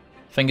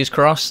 Fingers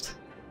crossed.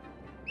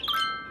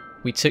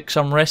 We took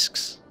some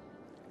risks.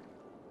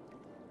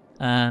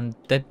 And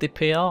did they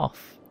pay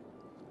off?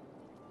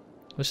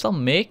 We're still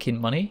making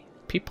money.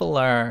 People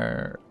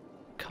are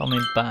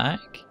coming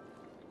back.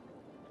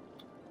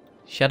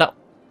 Shut up.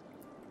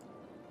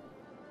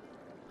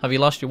 Have you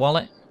lost your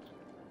wallet?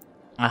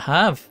 I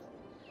have.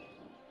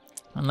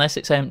 Unless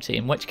it's empty,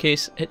 in which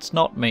case it's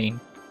not mine.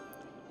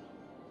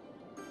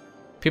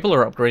 People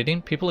are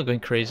upgrading. People are going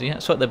crazy.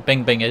 That's what the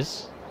Bing Bing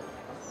is.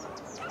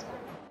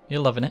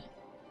 You're loving it.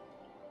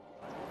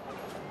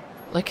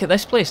 Look at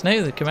this place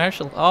now, the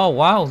commercial. Oh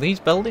wow, these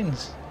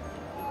buildings.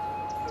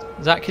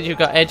 Is that because you've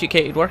got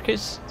educated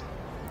workers?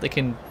 They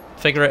can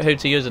figure out how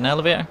to use an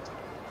elevator.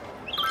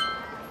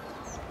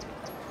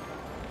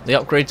 The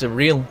upgrades are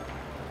real.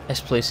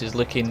 This place is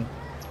looking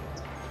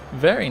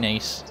very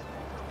nice.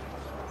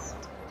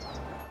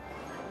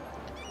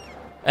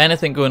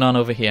 Anything going on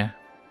over here?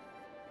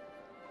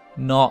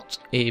 Not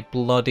a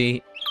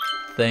bloody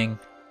thing.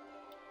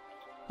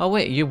 Oh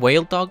wait, are you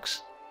wild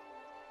dogs?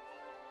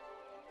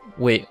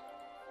 Wait,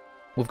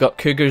 we've got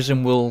cougars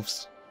and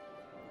wolves.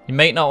 You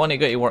might not want to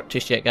go to work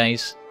just yet,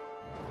 guys.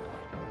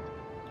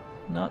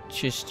 Not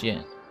just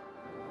yet.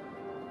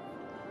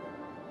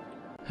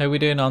 How are we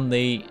doing on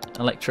the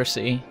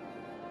electricity?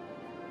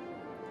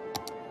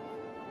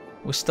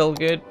 We're still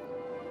good.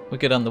 We're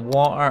good on the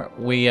water.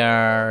 We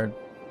are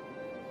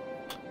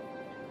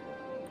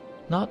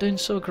not doing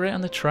so great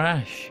on the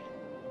trash.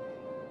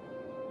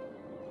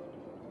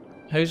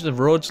 How's the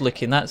roads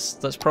looking?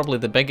 That's probably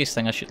the biggest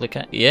thing I should look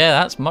at. Yeah,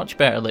 that's much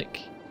better, look.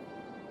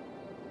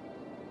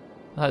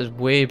 That is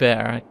way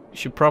better. I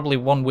should probably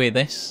one-way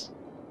this.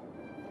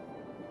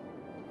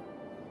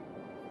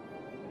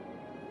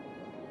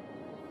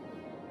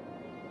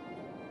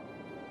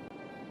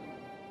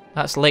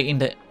 That's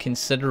lightened it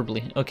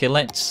considerably. Okay,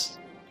 let's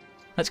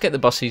get the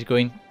buses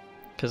going,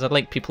 because I'd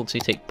like people to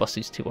take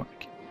buses to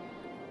work.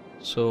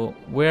 So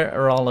where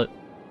are all it?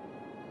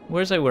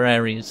 Where's our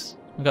areas?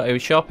 We've got our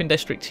shopping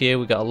district here.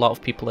 We've got a lot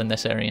of people in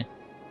this area.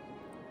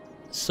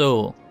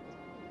 So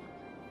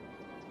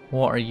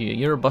what are you?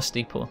 You're a bus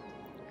depot.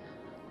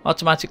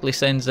 Automatically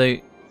sends out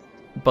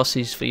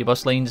buses for your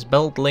bus lanes.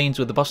 Build lanes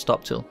with the bus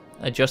stop tool.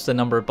 Adjust the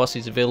number of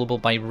buses available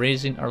by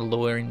raising or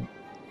lowering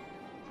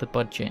the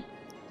budget.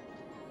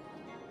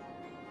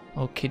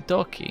 Okie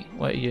dokie.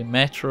 What are you?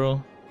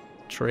 Metro,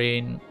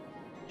 train,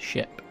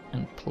 ship,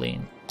 and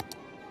plane.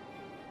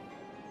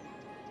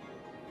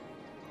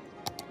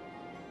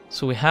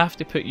 So we have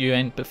to put you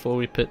in before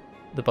we put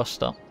the bus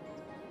stop.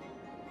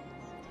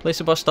 Place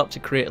a bus stop to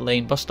create a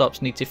lane. Bus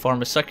stops need to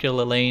form a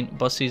circular lane.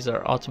 Buses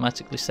are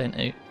automatically sent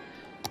out.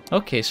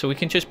 Okay, so we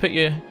can just put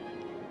you...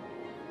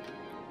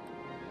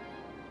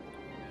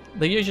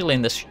 They're usually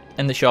in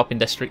the shopping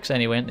districts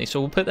anyway, aren't they?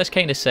 So we'll put this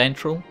kind of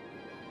central.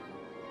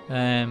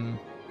 Because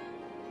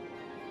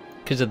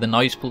of the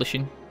noise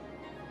pollution.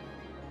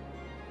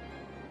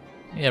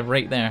 Yeah,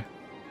 right there.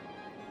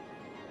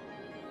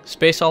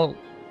 Space all...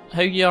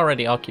 How are you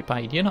already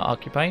occupied? You're not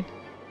occupied.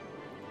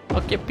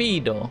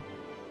 Occupido.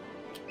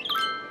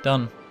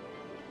 Done.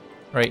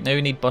 Right, now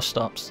we need bus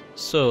stops.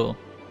 So,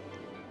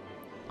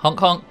 honk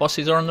honk,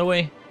 buses are on the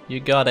way. You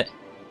got it.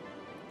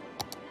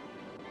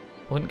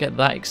 Wouldn't get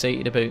that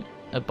excited about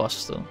a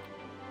bus though.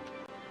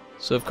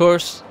 So of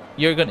course,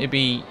 you're going to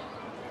be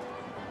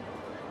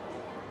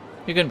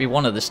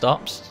one of the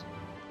stops.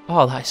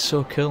 Oh, that is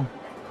so cool.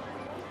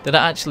 Did it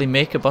actually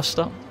make a bus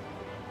stop?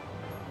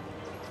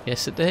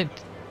 Yes, it did.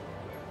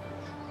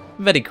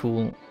 Very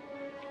cool.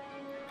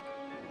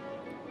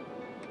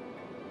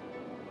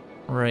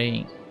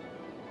 Right.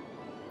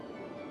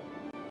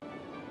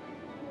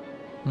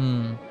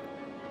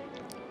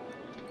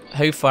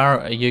 How far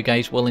are you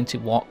guys willing to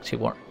walk to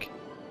work?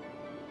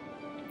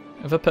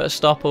 If I put a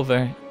stop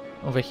over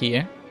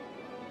here.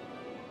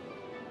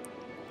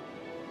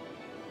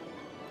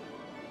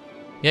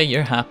 Yeah,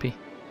 you're happy.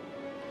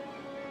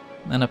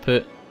 Then I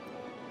put...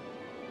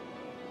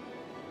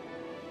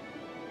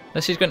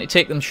 This is going to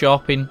take them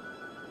shopping.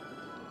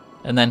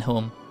 And then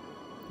home.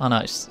 Oh no,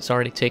 it's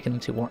already taken them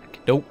to work.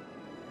 Nope.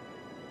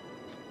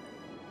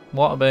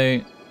 What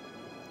about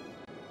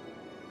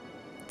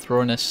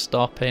throwing a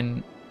stop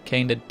in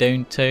kind of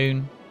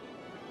downtown?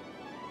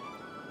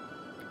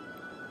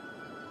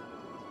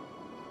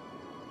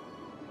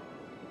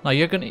 No,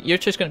 you're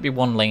just gonna be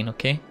one lane,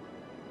 okay?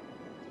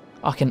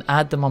 Oh, I can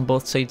add them on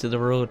both sides of the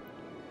road.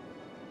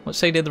 What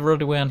side of the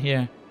road are we on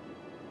here?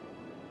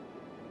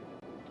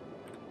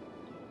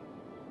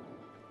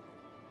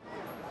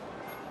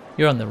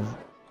 You're on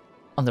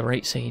the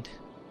right side.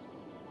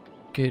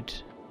 Good.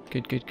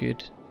 Good, good,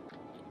 good.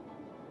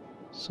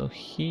 So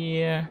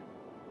here...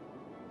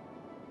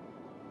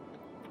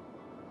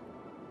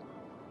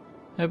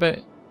 How about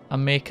I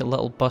make a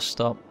little bus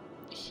stop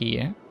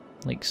here,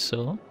 like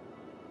so.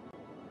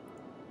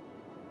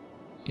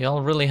 You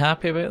all really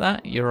happy about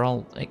that? You're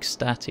all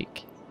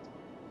ecstatic.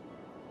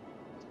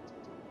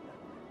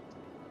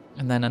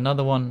 And then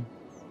another one.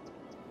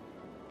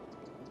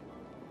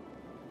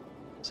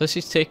 So this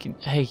is taking...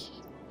 Hey,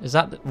 is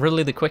that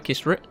really the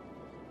quickest route?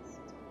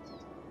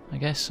 I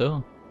guess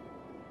so.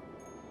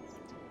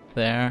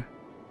 There.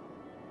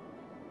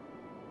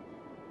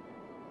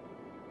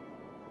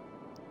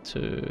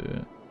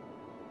 To...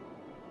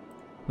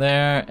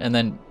 There, and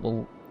then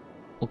we'll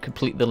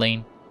complete the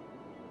lane.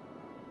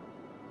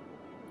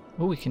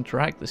 Oh, we can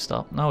drag the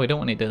stop. No, we don't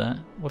want to do that.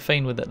 We're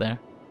fine with it there.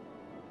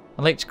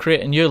 I'd like to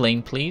create a new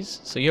lane,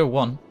 please. So you're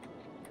one.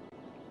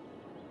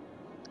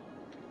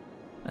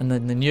 And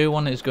then the new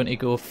one is going to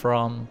go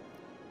from...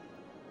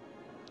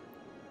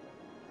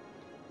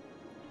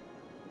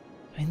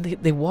 I mean,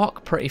 they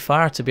walk pretty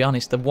far, to be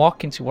honest. They're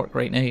walking to work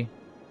right now.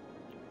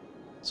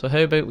 So how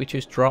about we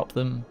just drop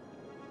them...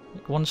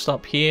 Like one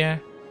stop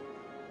here.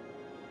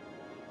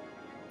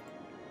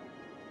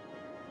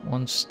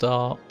 One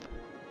stop...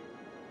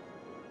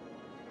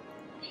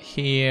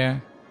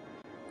 here.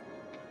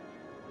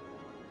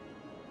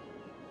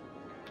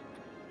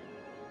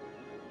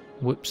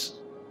 Whoops.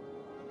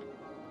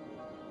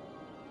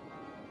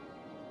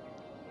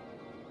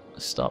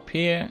 Stop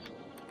here.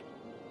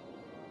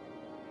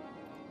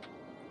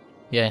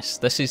 Yes,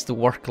 this is the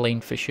work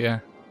lane for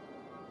sure.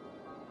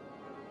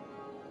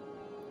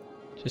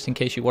 Just in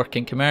case you work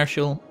in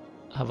commercial,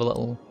 have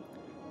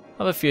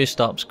a few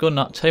stops. Go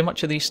nuts. How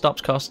much are these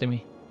stops costing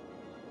me?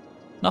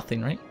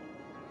 Nothing, right?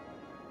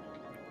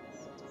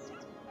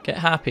 Get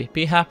happy.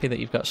 Be happy that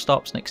you've got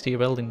stops next to your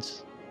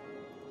buildings.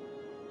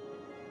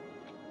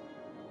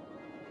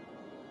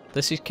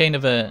 This is kind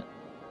of a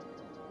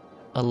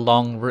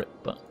long route,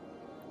 but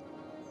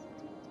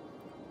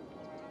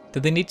do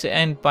they need to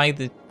end by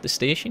the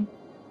station?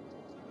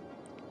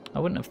 I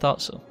wouldn't have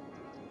thought so.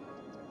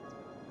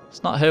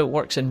 It's not how it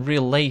works in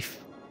real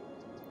life.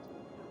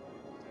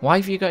 Why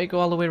have you got to go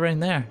all the way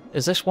around there?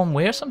 Is this one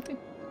way or something?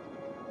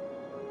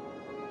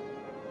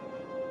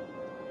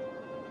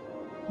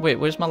 Wait,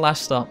 where's my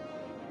last stop?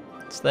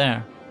 It's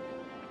there.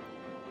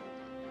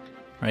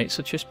 Right,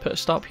 so just put a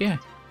stop here.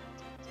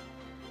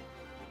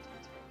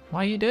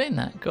 Why are you doing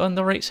that? Go on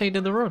the right side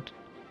of the road.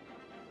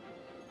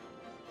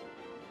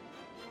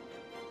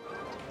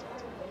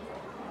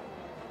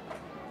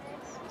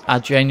 I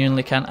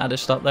genuinely can't add a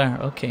stop there.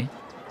 Okay.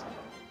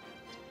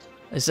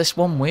 Is this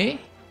one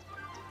way?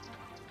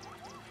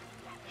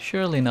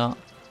 Surely not.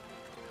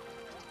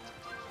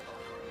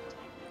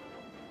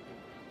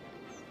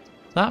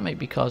 That might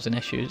be causing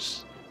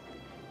issues.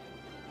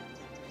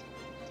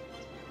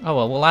 Oh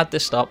well, we'll add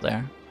this stop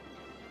there.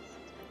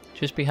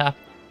 Just be happy.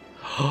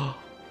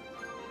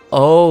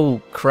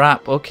 Oh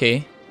crap,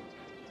 okay.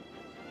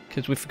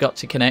 Because we forgot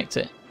to connect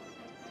it.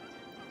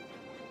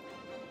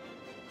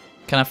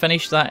 Can I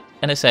finish that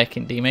in a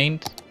second? Do you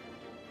mind?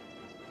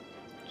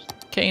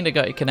 Kinda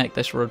got to connect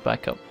this road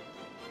back up.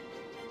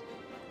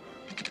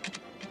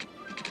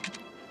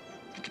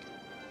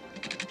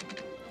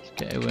 Let's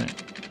get over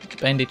it.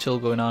 Bendy tool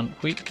going on.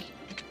 Weak.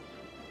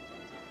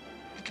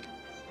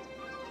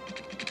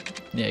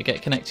 Yeah,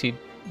 get connected.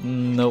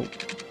 Nope.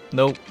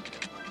 Nope.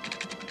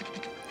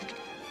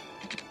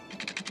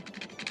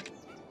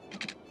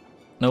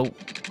 Nope.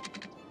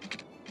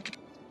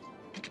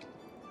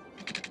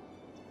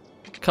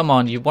 Come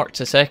on, you worked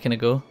a second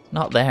ago.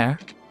 Not there.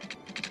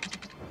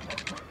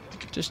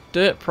 Just do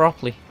it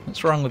properly.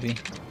 What's wrong with you?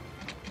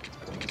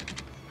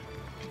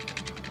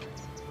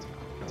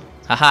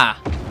 Haha!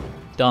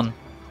 Done.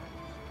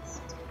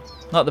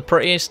 Not the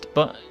prettiest,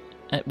 but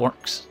it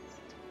works.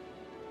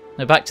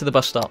 Now back to the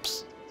bus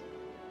stops.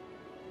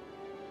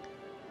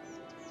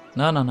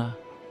 No.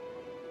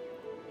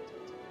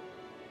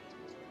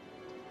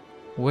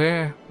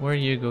 Where are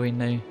you going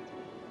now?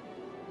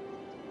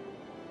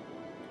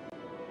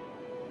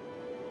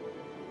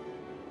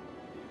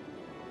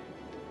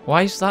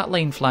 Why is that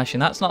line flashing?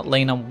 That's not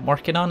line I'm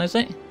working on, is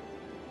it?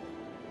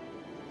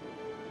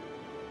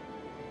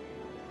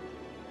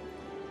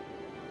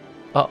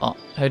 Uh-oh.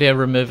 How do I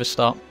remove a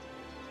stop?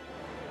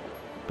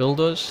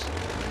 Bulldoze?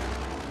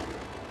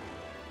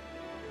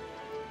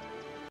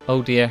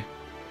 Oh dear.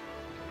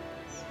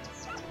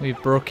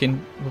 We've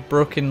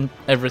broken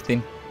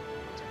everything.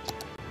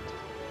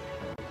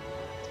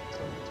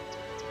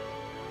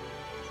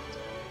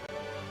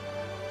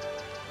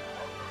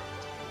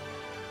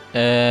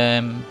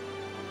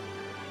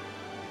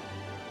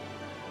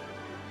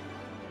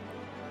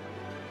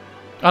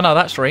 Oh no,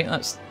 that's right.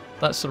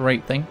 That's the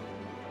right thing.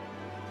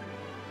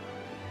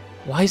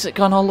 Why has it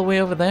gone all the way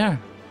over there?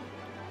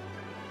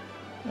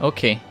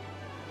 Okay.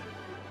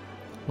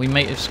 We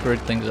might have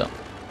screwed things up.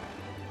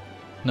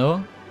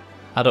 No?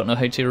 I don't know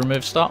how to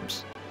remove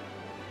stops.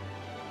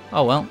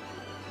 Oh well.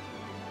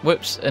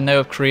 Whoops, and now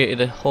I've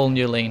created a whole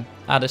new lane.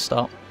 Add a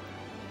stop.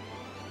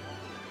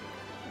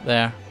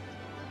 There.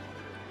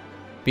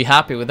 Be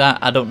happy with that.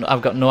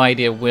 I've got no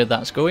idea where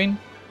that's going.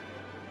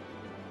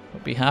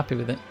 But be happy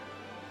with it.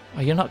 Oh,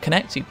 you're not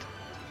connected.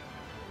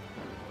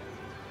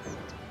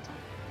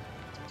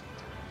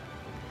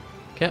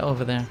 Get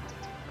over there.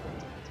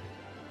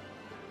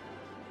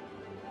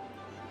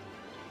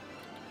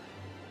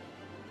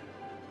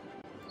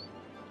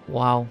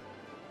 Wow.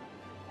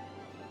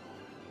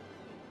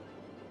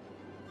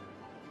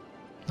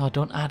 No,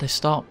 don't add a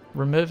stop.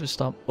 Remove a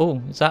stop.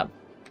 Oh, is that...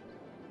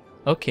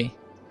 Okay.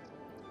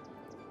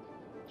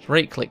 It's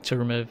right click to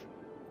remove.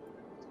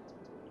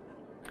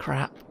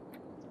 Crap.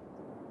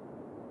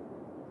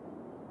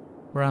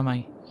 Where am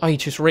I? Oh, you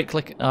just right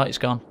click. Oh, it's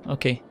gone.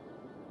 Okay.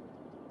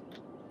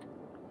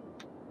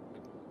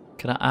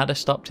 Can I add a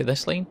stop to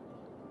this lane?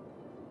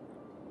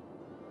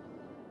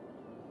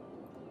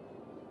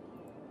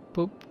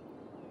 Boop.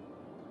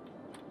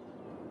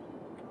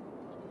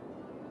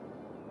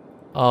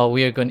 Oh,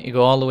 we are going to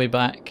go all the way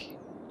back.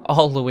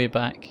 All the way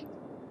back.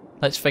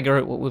 Let's figure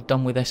out what we've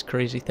done with this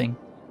crazy thing.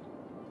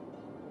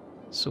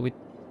 So we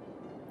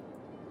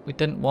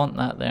didn't want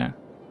that there.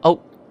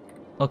 Oh!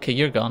 Okay,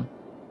 you're gone.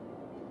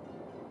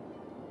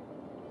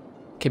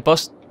 Okay,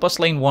 bus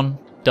lane 1,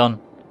 done.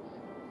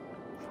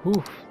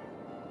 Whew.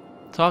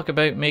 Talk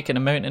about making a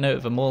mountain out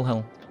of a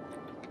molehill.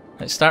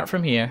 Let's start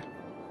from here.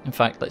 In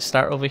fact, let's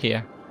start over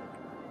here.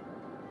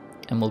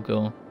 And we'll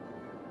go.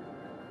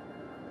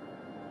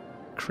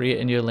 Create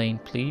a new lane,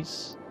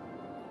 please.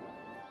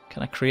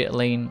 Can I create a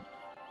lane?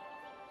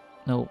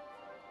 No.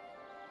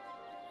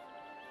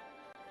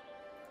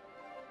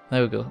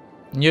 There we go.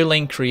 New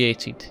lane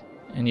created.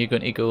 And you're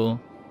going to go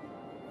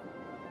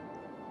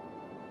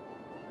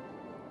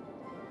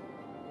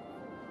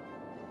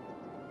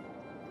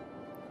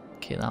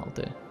Okay, that'll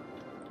do.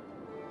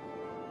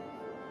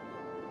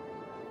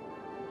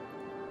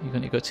 You're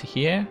going to go to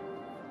here.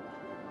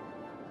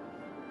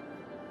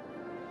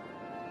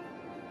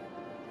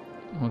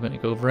 We're going to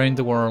go around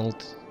the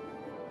world.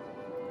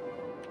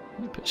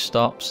 Put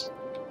stops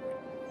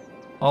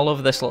all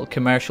over this little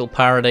commercial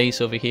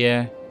paradise over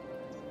here.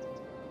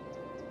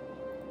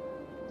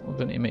 We're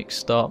going to make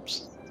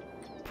stops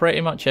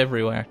pretty much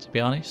everywhere, to be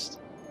honest,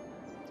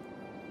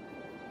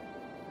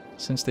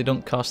 since they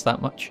don't cost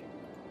that much.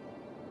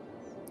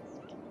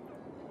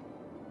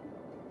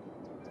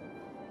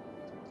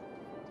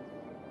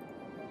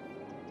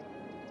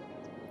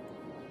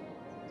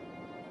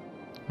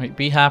 Right,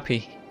 be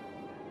happy.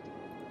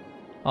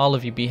 All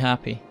of you be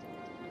happy.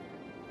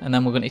 And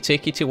then we're going to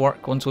take you to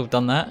work. Once we've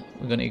done that,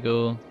 we're going to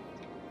go...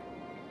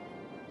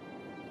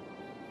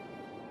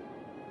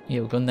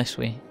 Yeah, we're going this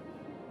way.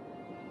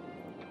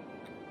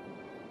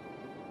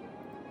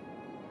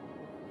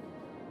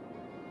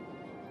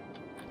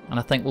 And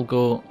I think we'll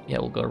go... Yeah,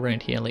 we'll go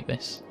around here like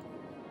this.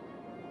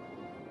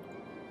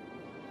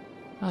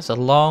 That's a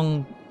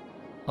long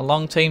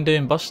time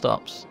doing bus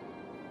stops.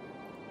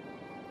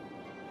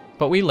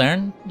 But we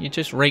learn. You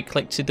just right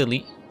click to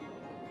delete.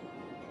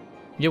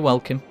 You're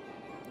welcome.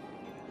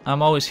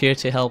 I'm always here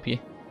to help you.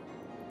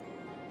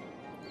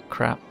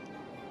 Crap.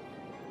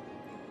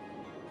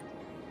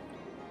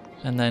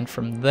 And then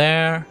from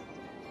there...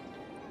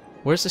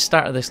 Where's the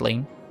start of this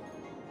line?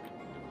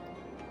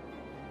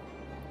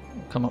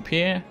 We'll come up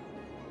here.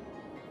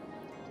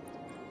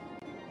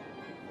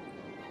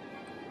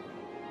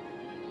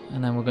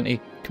 And then we're going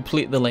to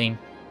complete the lane.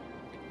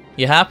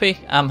 You happy?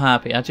 I'm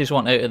happy. I just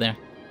want out of there.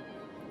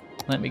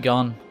 Let me go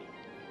on.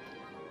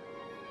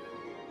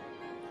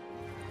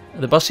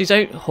 Are the buses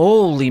out?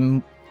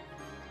 Holy...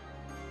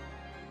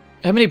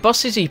 How many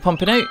buses are you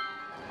pumping out?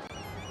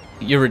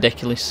 You're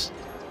ridiculous.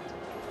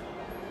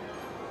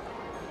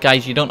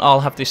 Guys, you don't all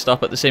have to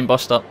stop at the same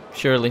bus stop,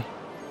 surely.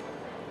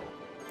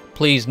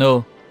 Please,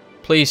 no.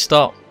 Please,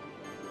 stop.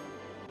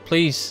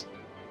 Please.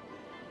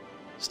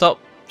 Stop.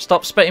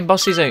 Stop spitting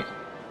buses out.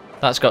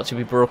 That's got to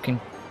be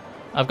broken.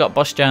 I've got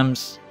bus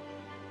jams.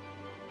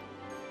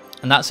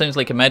 And that sounds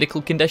like a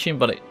medical condition,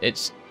 but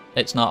it's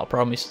not, I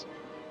promise.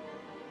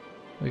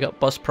 We got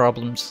bus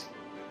problems.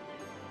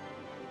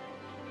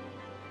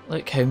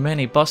 Look how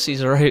many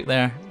buses are out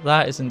there.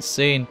 That is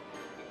insane.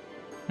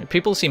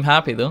 People seem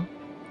happy though.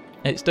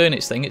 It's doing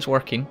its thing, it's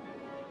working.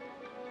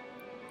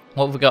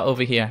 What have we got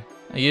over here?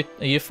 Are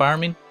you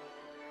farming?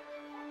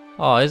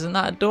 Oh, isn't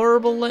that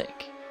adorable?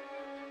 Look.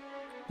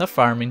 They're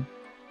farming.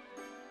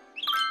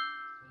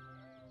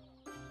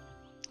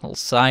 Little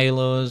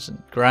silos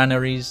and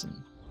granaries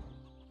and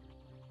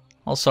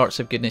all sorts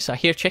of goodness. I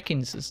hear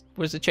chickens.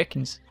 Where's the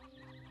chickens?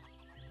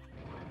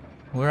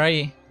 Where are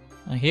you?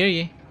 I hear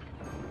you.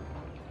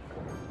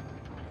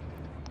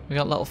 We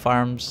got little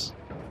farms.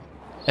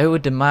 Our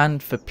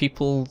demand for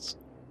people,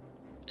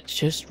 it's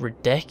just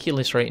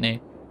ridiculous right now.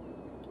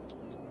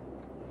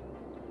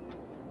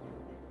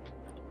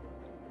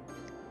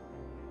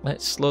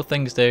 Let's slow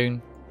things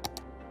down,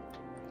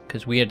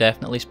 because we are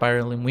definitely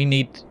spiraling. We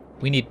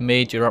need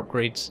major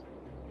upgrades.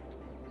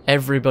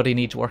 Everybody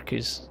needs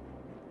workers.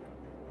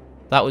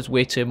 That was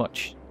way too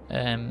much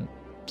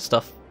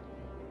stuff.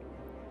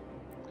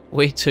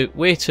 Way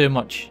too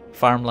much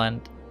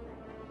farmland,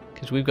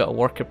 because we've got a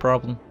worker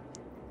problem.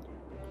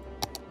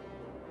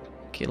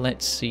 Okay,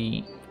 let's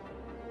see.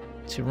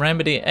 To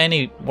remedy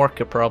any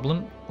worker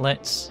problem,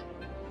 let's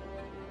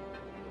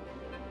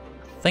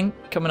think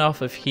coming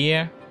off of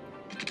here.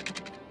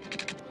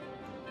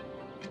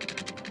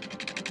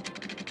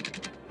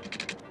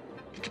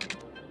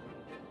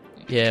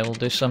 Yeah, we'll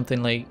do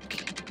something like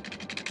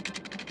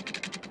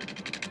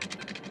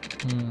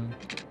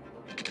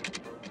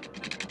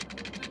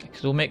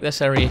because we'll make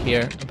this area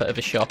here a bit of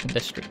a shopping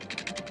district.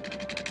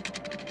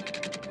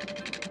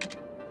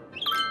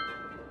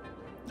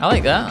 I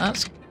like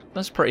that.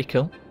 That's pretty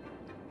cool.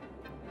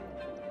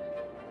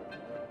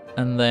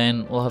 And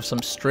then we'll have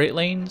some straight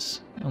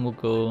lines, and we'll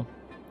go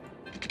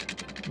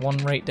one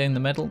right down the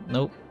middle.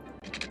 Nope.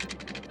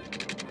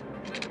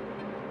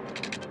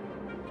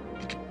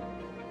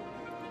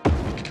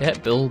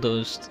 Get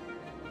bulldozed.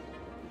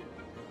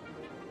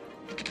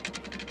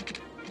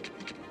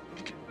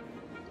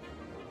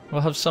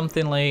 We'll have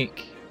something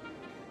like...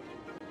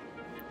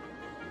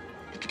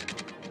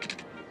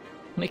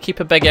 I'm going to keep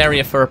a big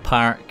area for a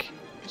park.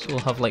 So we'll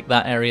have like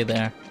that area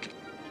there.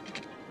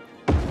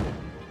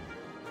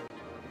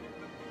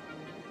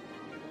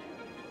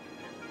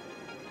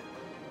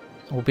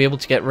 We'll be able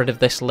to get rid of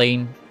this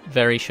lane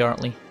very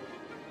shortly.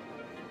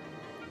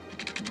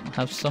 We'll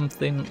have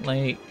something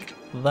like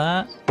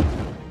that.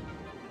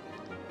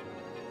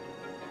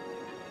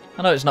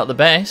 I know it's not the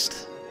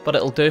best, but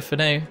it'll do for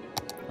now.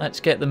 Let's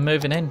get them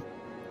moving in.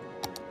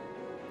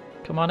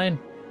 Come on in.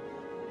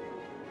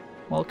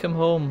 Welcome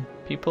home,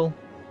 people.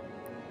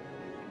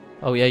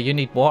 Oh yeah, you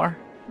need water?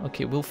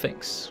 Okay, we'll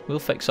fix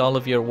all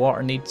of your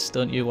water needs,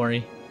 don't you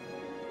worry.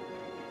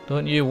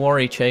 Don't you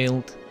worry,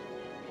 child.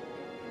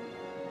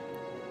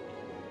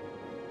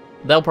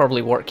 they'll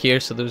probably work here,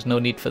 so there's no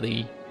need for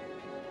the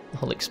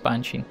whole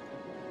expansion.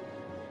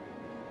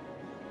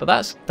 But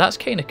that's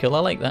kind of cool. I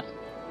like that.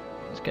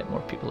 Let's get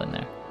more people in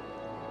there.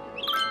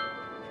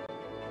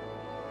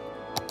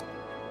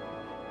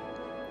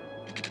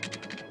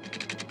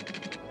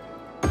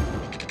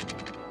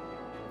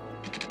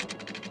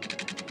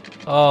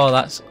 Oh,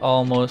 that's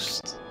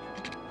almost...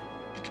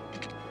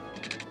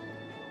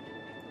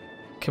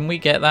 Can we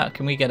get that?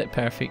 Can we get it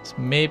perfect?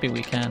 Maybe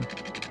we can.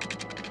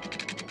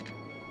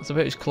 That's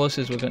about as close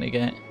as we're going to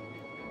get.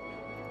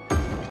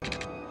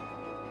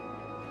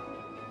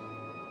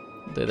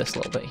 Do this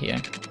little bit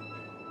here.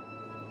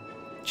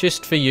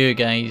 Just for you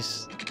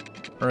guys.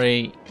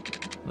 Right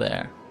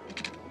there.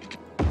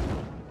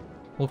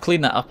 We'll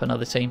clean that up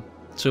another time.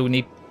 So we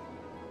need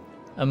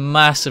a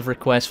massive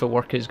request for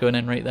workers going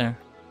in right there.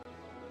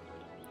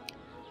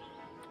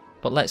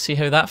 But let's see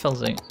how that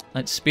fills out.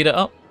 Let's speed it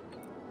up.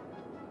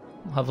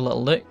 We'll have a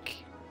little look.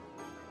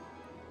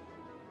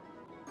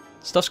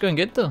 Stuff's going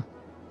good though.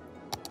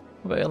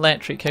 What about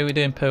electric? How are we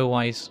doing power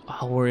wise?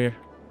 Oh,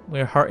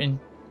 we're hurting.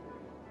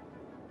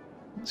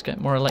 Let's get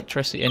more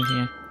electricity in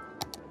here.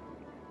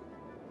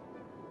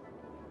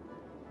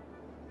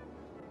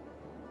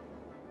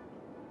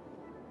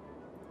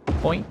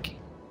 Boink.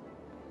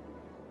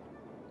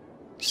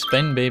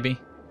 Spin, baby.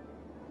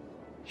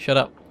 Shut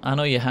up. I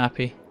know you're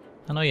happy.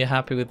 I know you're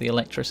happy with the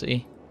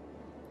electricity.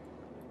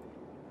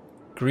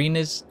 Green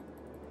is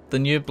the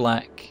new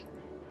black.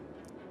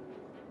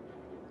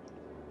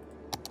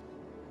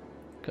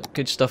 Got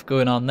good stuff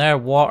going on there.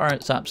 Water,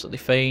 it's absolutely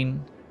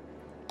fine.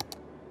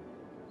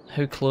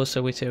 How close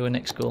are we to our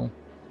next goal?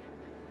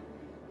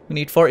 We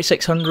need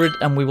 4,600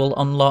 and we will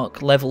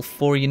unlock level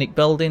 4 unique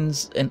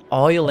buildings in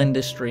oil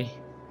industry.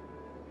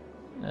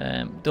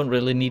 Don't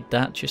really need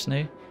that just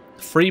now.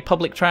 Free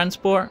public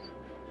transport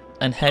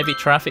and heavy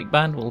traffic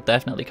ban will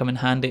definitely come in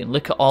handy. And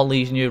look at all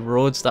these new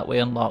roads that we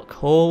unlock.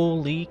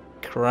 Holy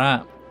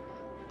crap.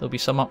 There'll be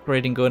some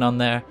upgrading going on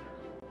there.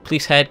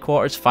 Police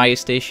headquarters, fire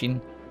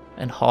station,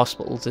 and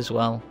hospitals as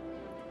well.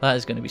 That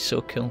is going to be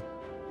so cool.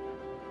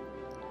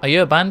 Are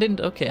you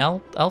abandoned? Okay,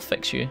 I'll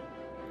fix you.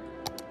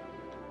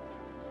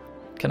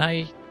 Can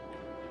I...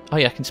 Oh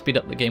yeah, I can speed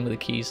up the game with the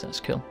keys. That's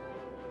cool.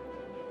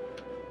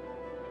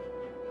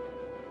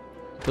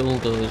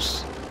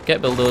 Bulldoze.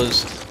 Get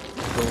bulldozed.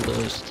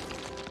 Bulldozed.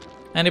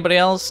 Anybody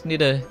else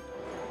need a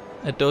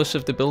dose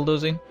of the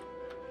bulldozing?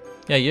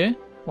 Yeah, you?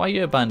 Why are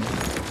you abandoned?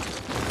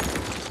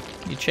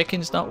 Your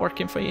chicken's not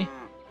working for you?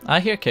 I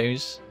hear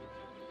cows.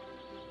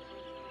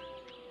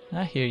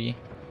 I hear you.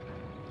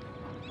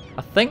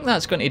 I think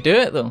that's going to do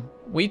it though.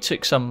 We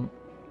took some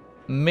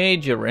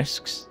major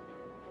risks.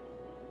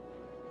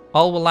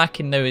 All we're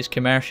lacking now is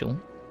commercial,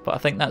 but I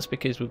think that's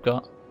because we've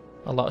got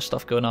a lot of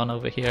stuff going on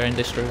over here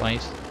industry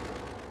wise.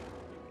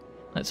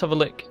 Let's have a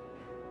look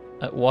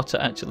at what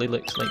it actually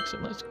looks like. So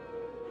let's...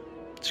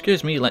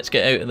 Excuse me, let's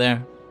get out of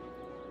there.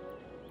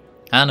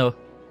 I know.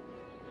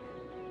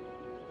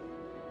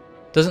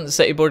 Doesn't the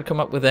city board come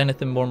up with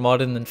anything more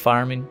modern than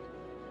farming?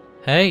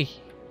 Hey!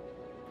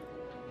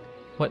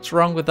 What's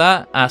wrong with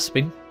that,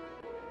 Aspen?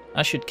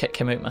 I should kick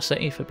him out of my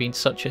city for being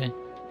such an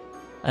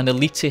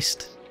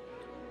elitist.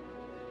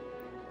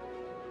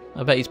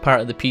 I bet he's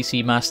part of the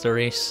PC master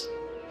race.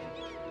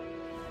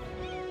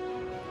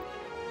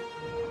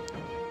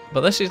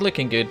 But this is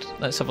looking good.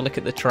 Let's have a look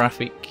at the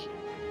traffic.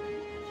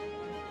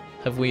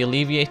 Have we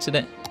alleviated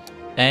it?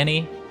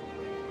 Any?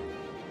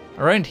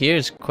 Around here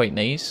is quite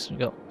nice. We've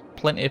got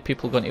plenty of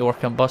people going to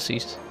work on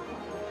buses.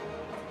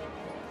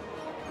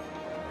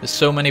 There's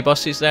so many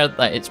buses there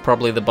that it's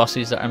probably the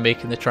buses that are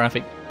making the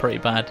traffic pretty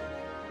bad.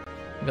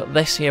 We've got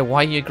this here.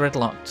 Why are you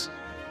gridlocked?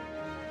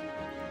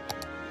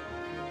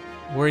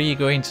 Where are you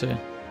going to?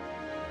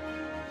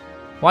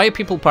 Why are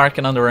people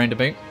parking on the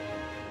roundabout?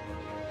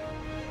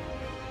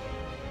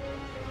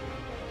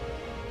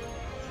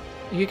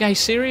 Are you guys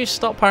serious?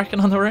 Stop parking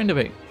on the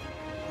roundabout.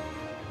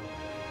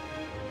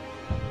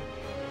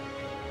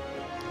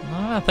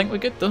 I think we're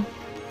good though.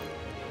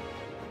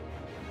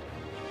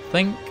 I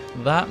think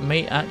that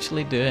might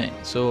actually do it.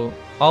 So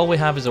all we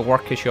have is a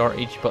worker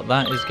shortage, but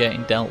that is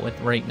getting dealt with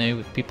right now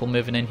with people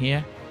moving in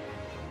here.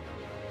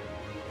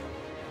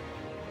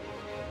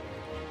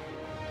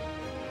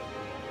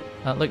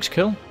 That looks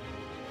cool.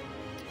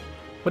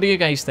 What do you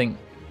guys think?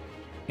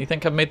 You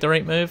think I've made the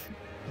right move?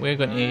 We're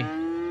going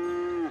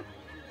to...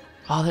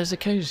 Oh, there's the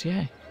cows,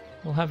 yeah.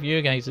 We'll have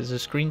you guys as a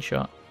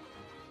screenshot.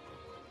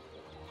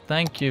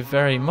 Thank you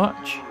very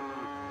much.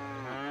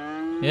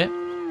 Yep.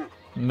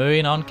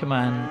 Mooing on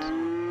command.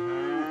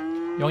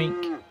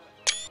 Yoink.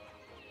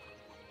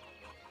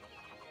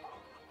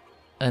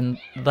 And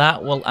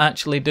that will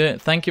actually do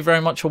it. Thank you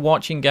very much for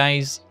watching,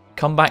 guys.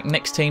 Come back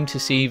next time to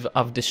see if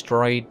I've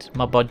destroyed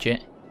my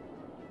budget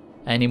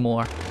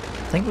anymore.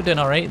 I think we're doing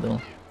alright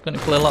though. Going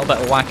to play a little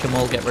bit of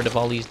whack-a-mole, get rid of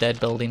all these dead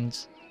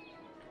buildings.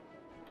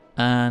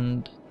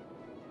 And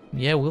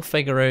yeah, we'll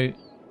figure out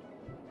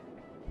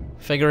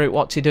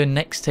what to do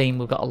next time.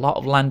 We've got a lot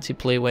of land to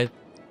play with.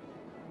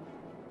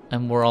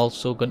 And we're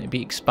also going to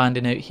be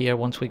expanding out here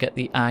once we get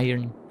the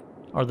iron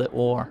or the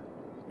ore.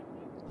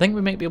 think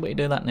we might be able to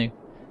do that now.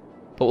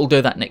 But we'll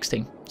do that next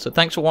time. So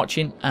thanks for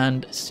watching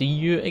and see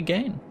you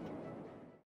again.